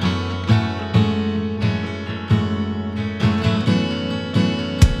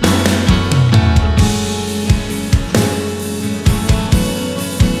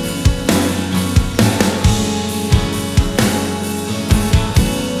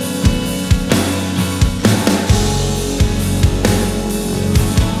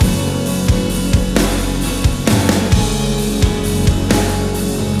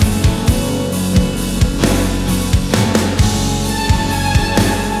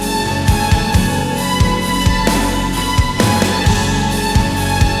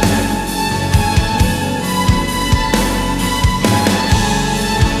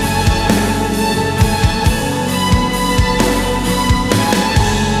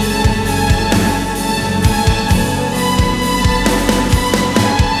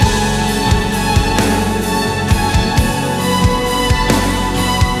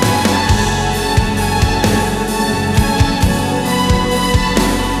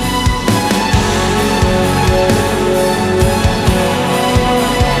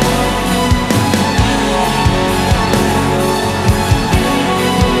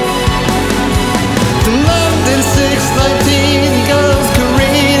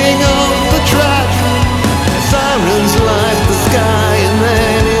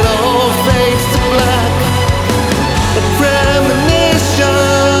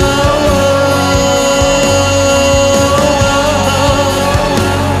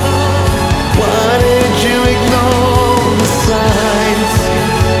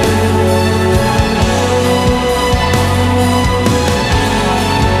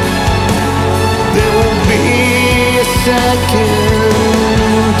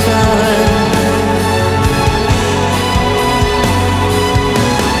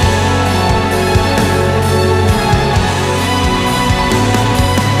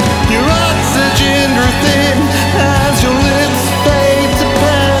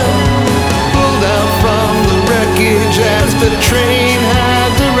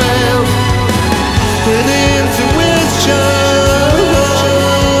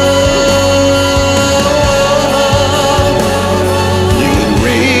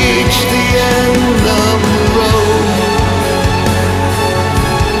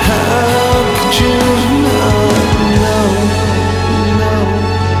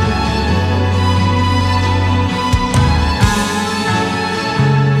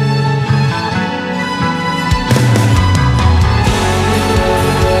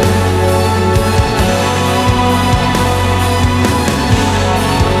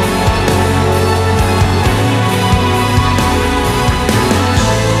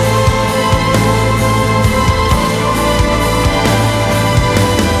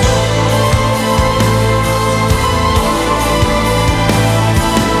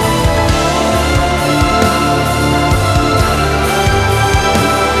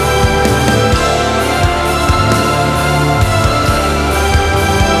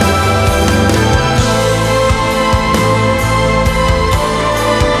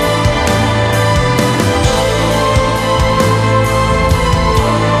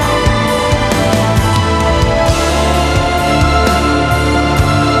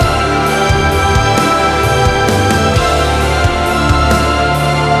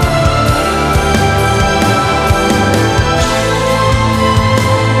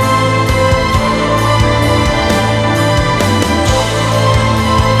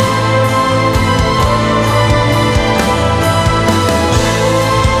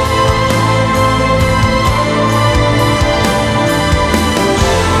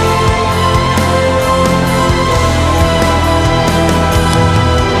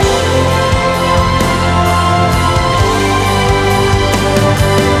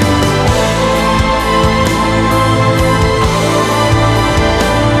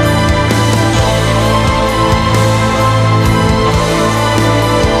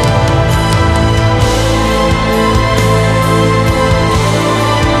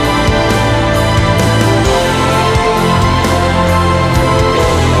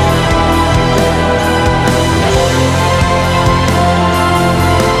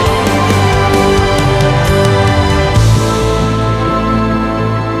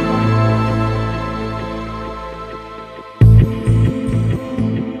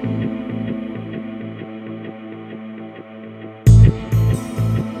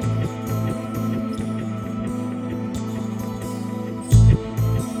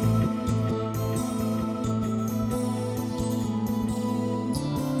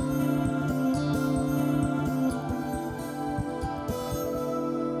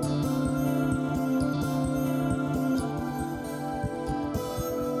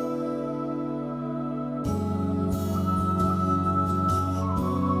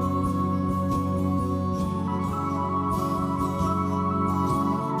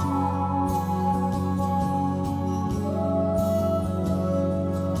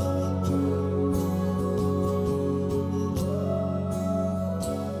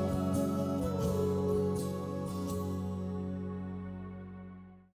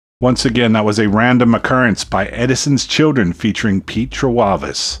 Once again, that was a random occurrence by Edison's Children featuring Pete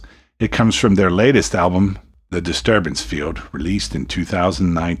Trewavas. It comes from their latest album, The Disturbance Field, released in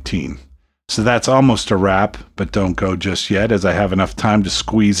 2019. So that's almost a wrap, but don't go just yet, as I have enough time to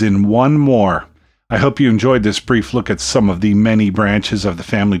squeeze in one more. I hope you enjoyed this brief look at some of the many branches of the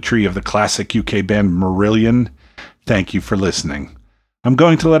family tree of the classic UK band Marillion. Thank you for listening. I'm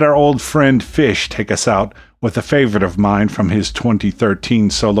going to let our old friend Fish take us out with a favorite of mine from his 2013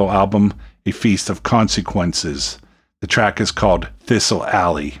 solo album, A Feast of Consequences. The track is called Thistle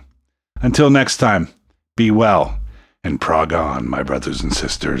Alley. Until next time, be well and prog on, my brothers and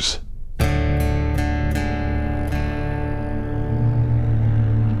sisters.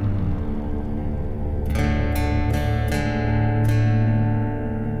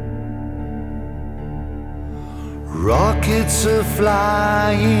 Rockets are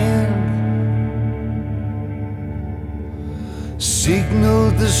flying, signal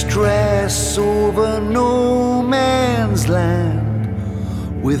distress over no man's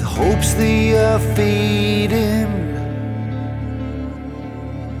land, with hopes they are fading.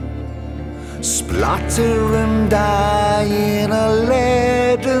 Splatter and die in a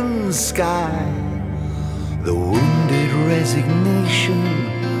leaden sky, the wounded resignation,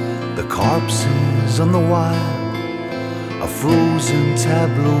 the corpses on the wire. A frozen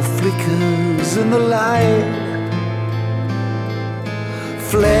tableau flickers in the light.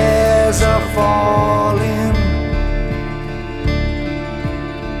 Flares are falling,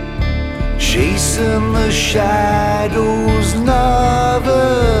 chasing the shadows,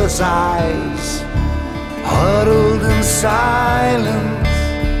 nervous eyes huddled in silence,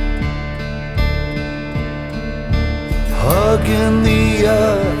 hugging the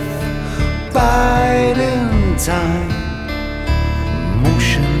earth, biding time.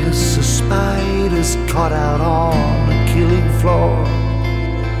 Motionless as spiders caught out on a killing floor.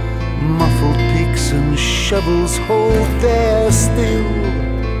 Muffled picks and shovels hold there still,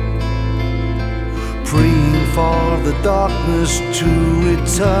 praying for the darkness to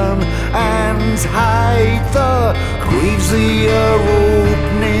return and hide the graves they are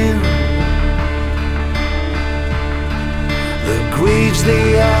opening, the graves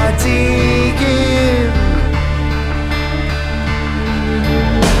they are digging.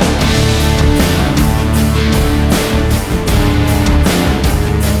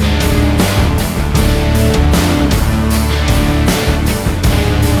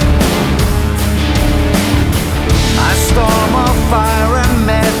 Fire and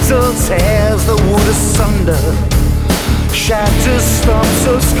metal tears the wood asunder, shatters stumps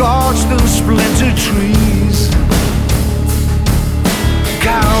of scorched and splintered trees,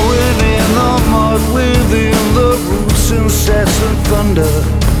 cowering in the mud within the roots, incessant thunder.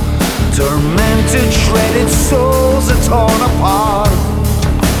 Tormented, shredded souls are torn apart.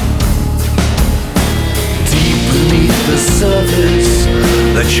 Deep beneath the surface,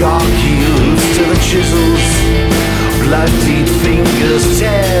 the chalk yields to the chisels. Bloodied fingers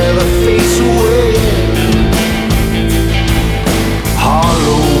tear the face away.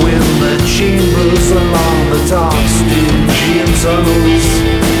 Hollow in the chambers along the dark Stygian tunnels.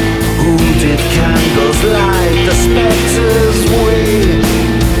 Hooded candles light the spectre's way.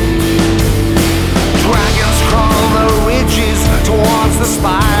 Dragons crawl the ridges towards the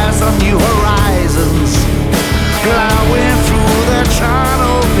spires of new horizons, glowing through their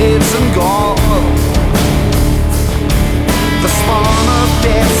charnel pits and gore. The spawn of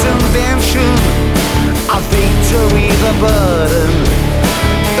death's invention, a victory the burden.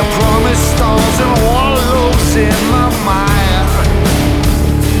 The promise stalls and wallows in the mire.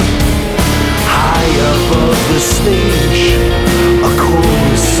 High above the stage, a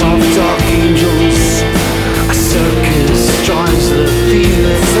chorus of dark angels. A circus joins the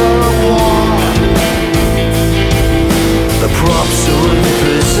theater of war. The props are in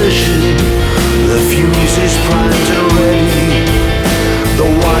position, the fuse is primed and ready. The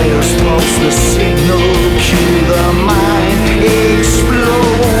wires pulse the signal, cue the mind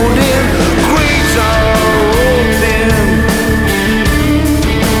exploding. Graves are opening.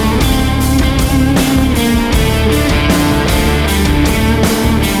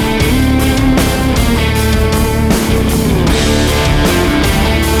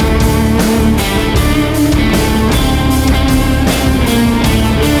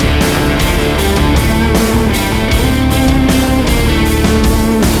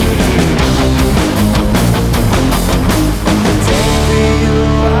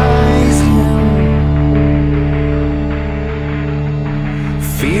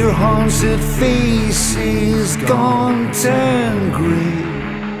 Haunted faces gaunt and grey,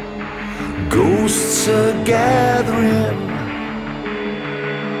 ghosts are gathering,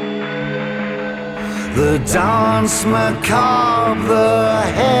 the dance macabre, the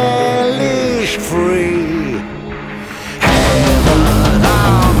hellish free. Heaven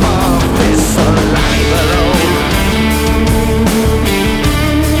above this alive alone.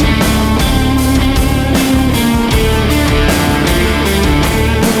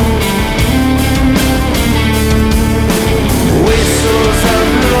 Whistles are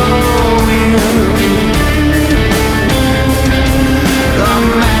blowing, the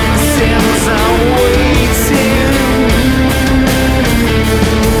maxims are waiting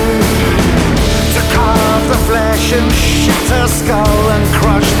to carve the flesh and shatter skull and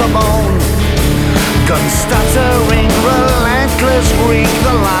crush the bone. Guns stuttering, relentless, read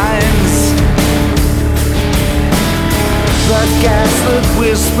the lines. The gas that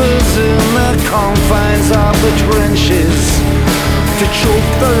whispers in the confines of the trenches to choke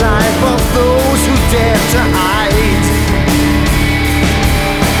the life of those who dare to hide.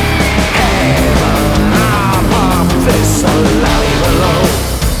 Heaven above this alive alone.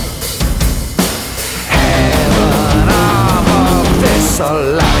 Heaven above this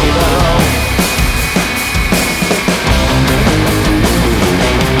alive alone.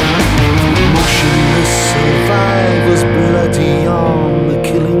 Motionless survivors bloody on the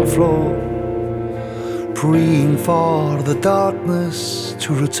killing floor, praying for the darkness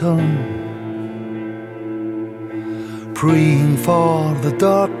to return, praying for the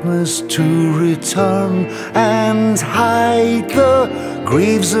darkness to return and hide the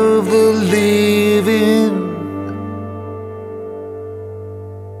graves of the living.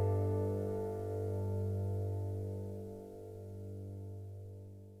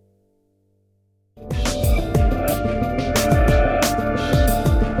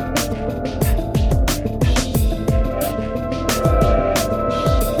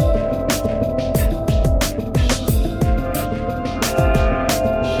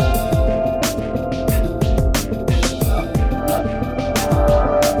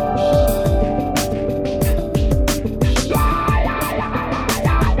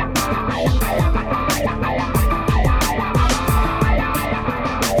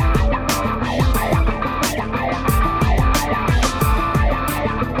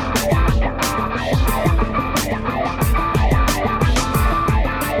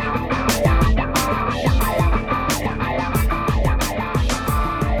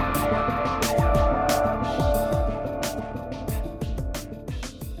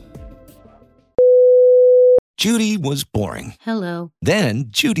 Judy was boring. Hello. Then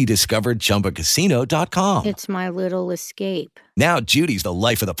Judy discovered ChumbaCasino.com. It's my little escape. Now Judy's the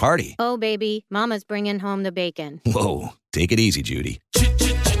life of the party. Oh, baby, mama's bringing home the bacon. Whoa, take it easy, Judy.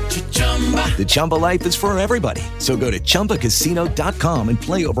 The Chumba life is for everybody. So go to ChumbaCasino.com and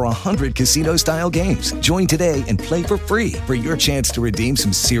play over 100 casino-style games. Join today and play for free for your chance to redeem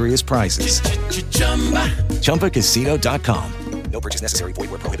some serious prizes. ChumbaCasino.com. No purchase necessary. Void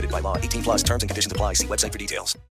where prohibited by law. 18 plus terms and conditions apply. See website for details.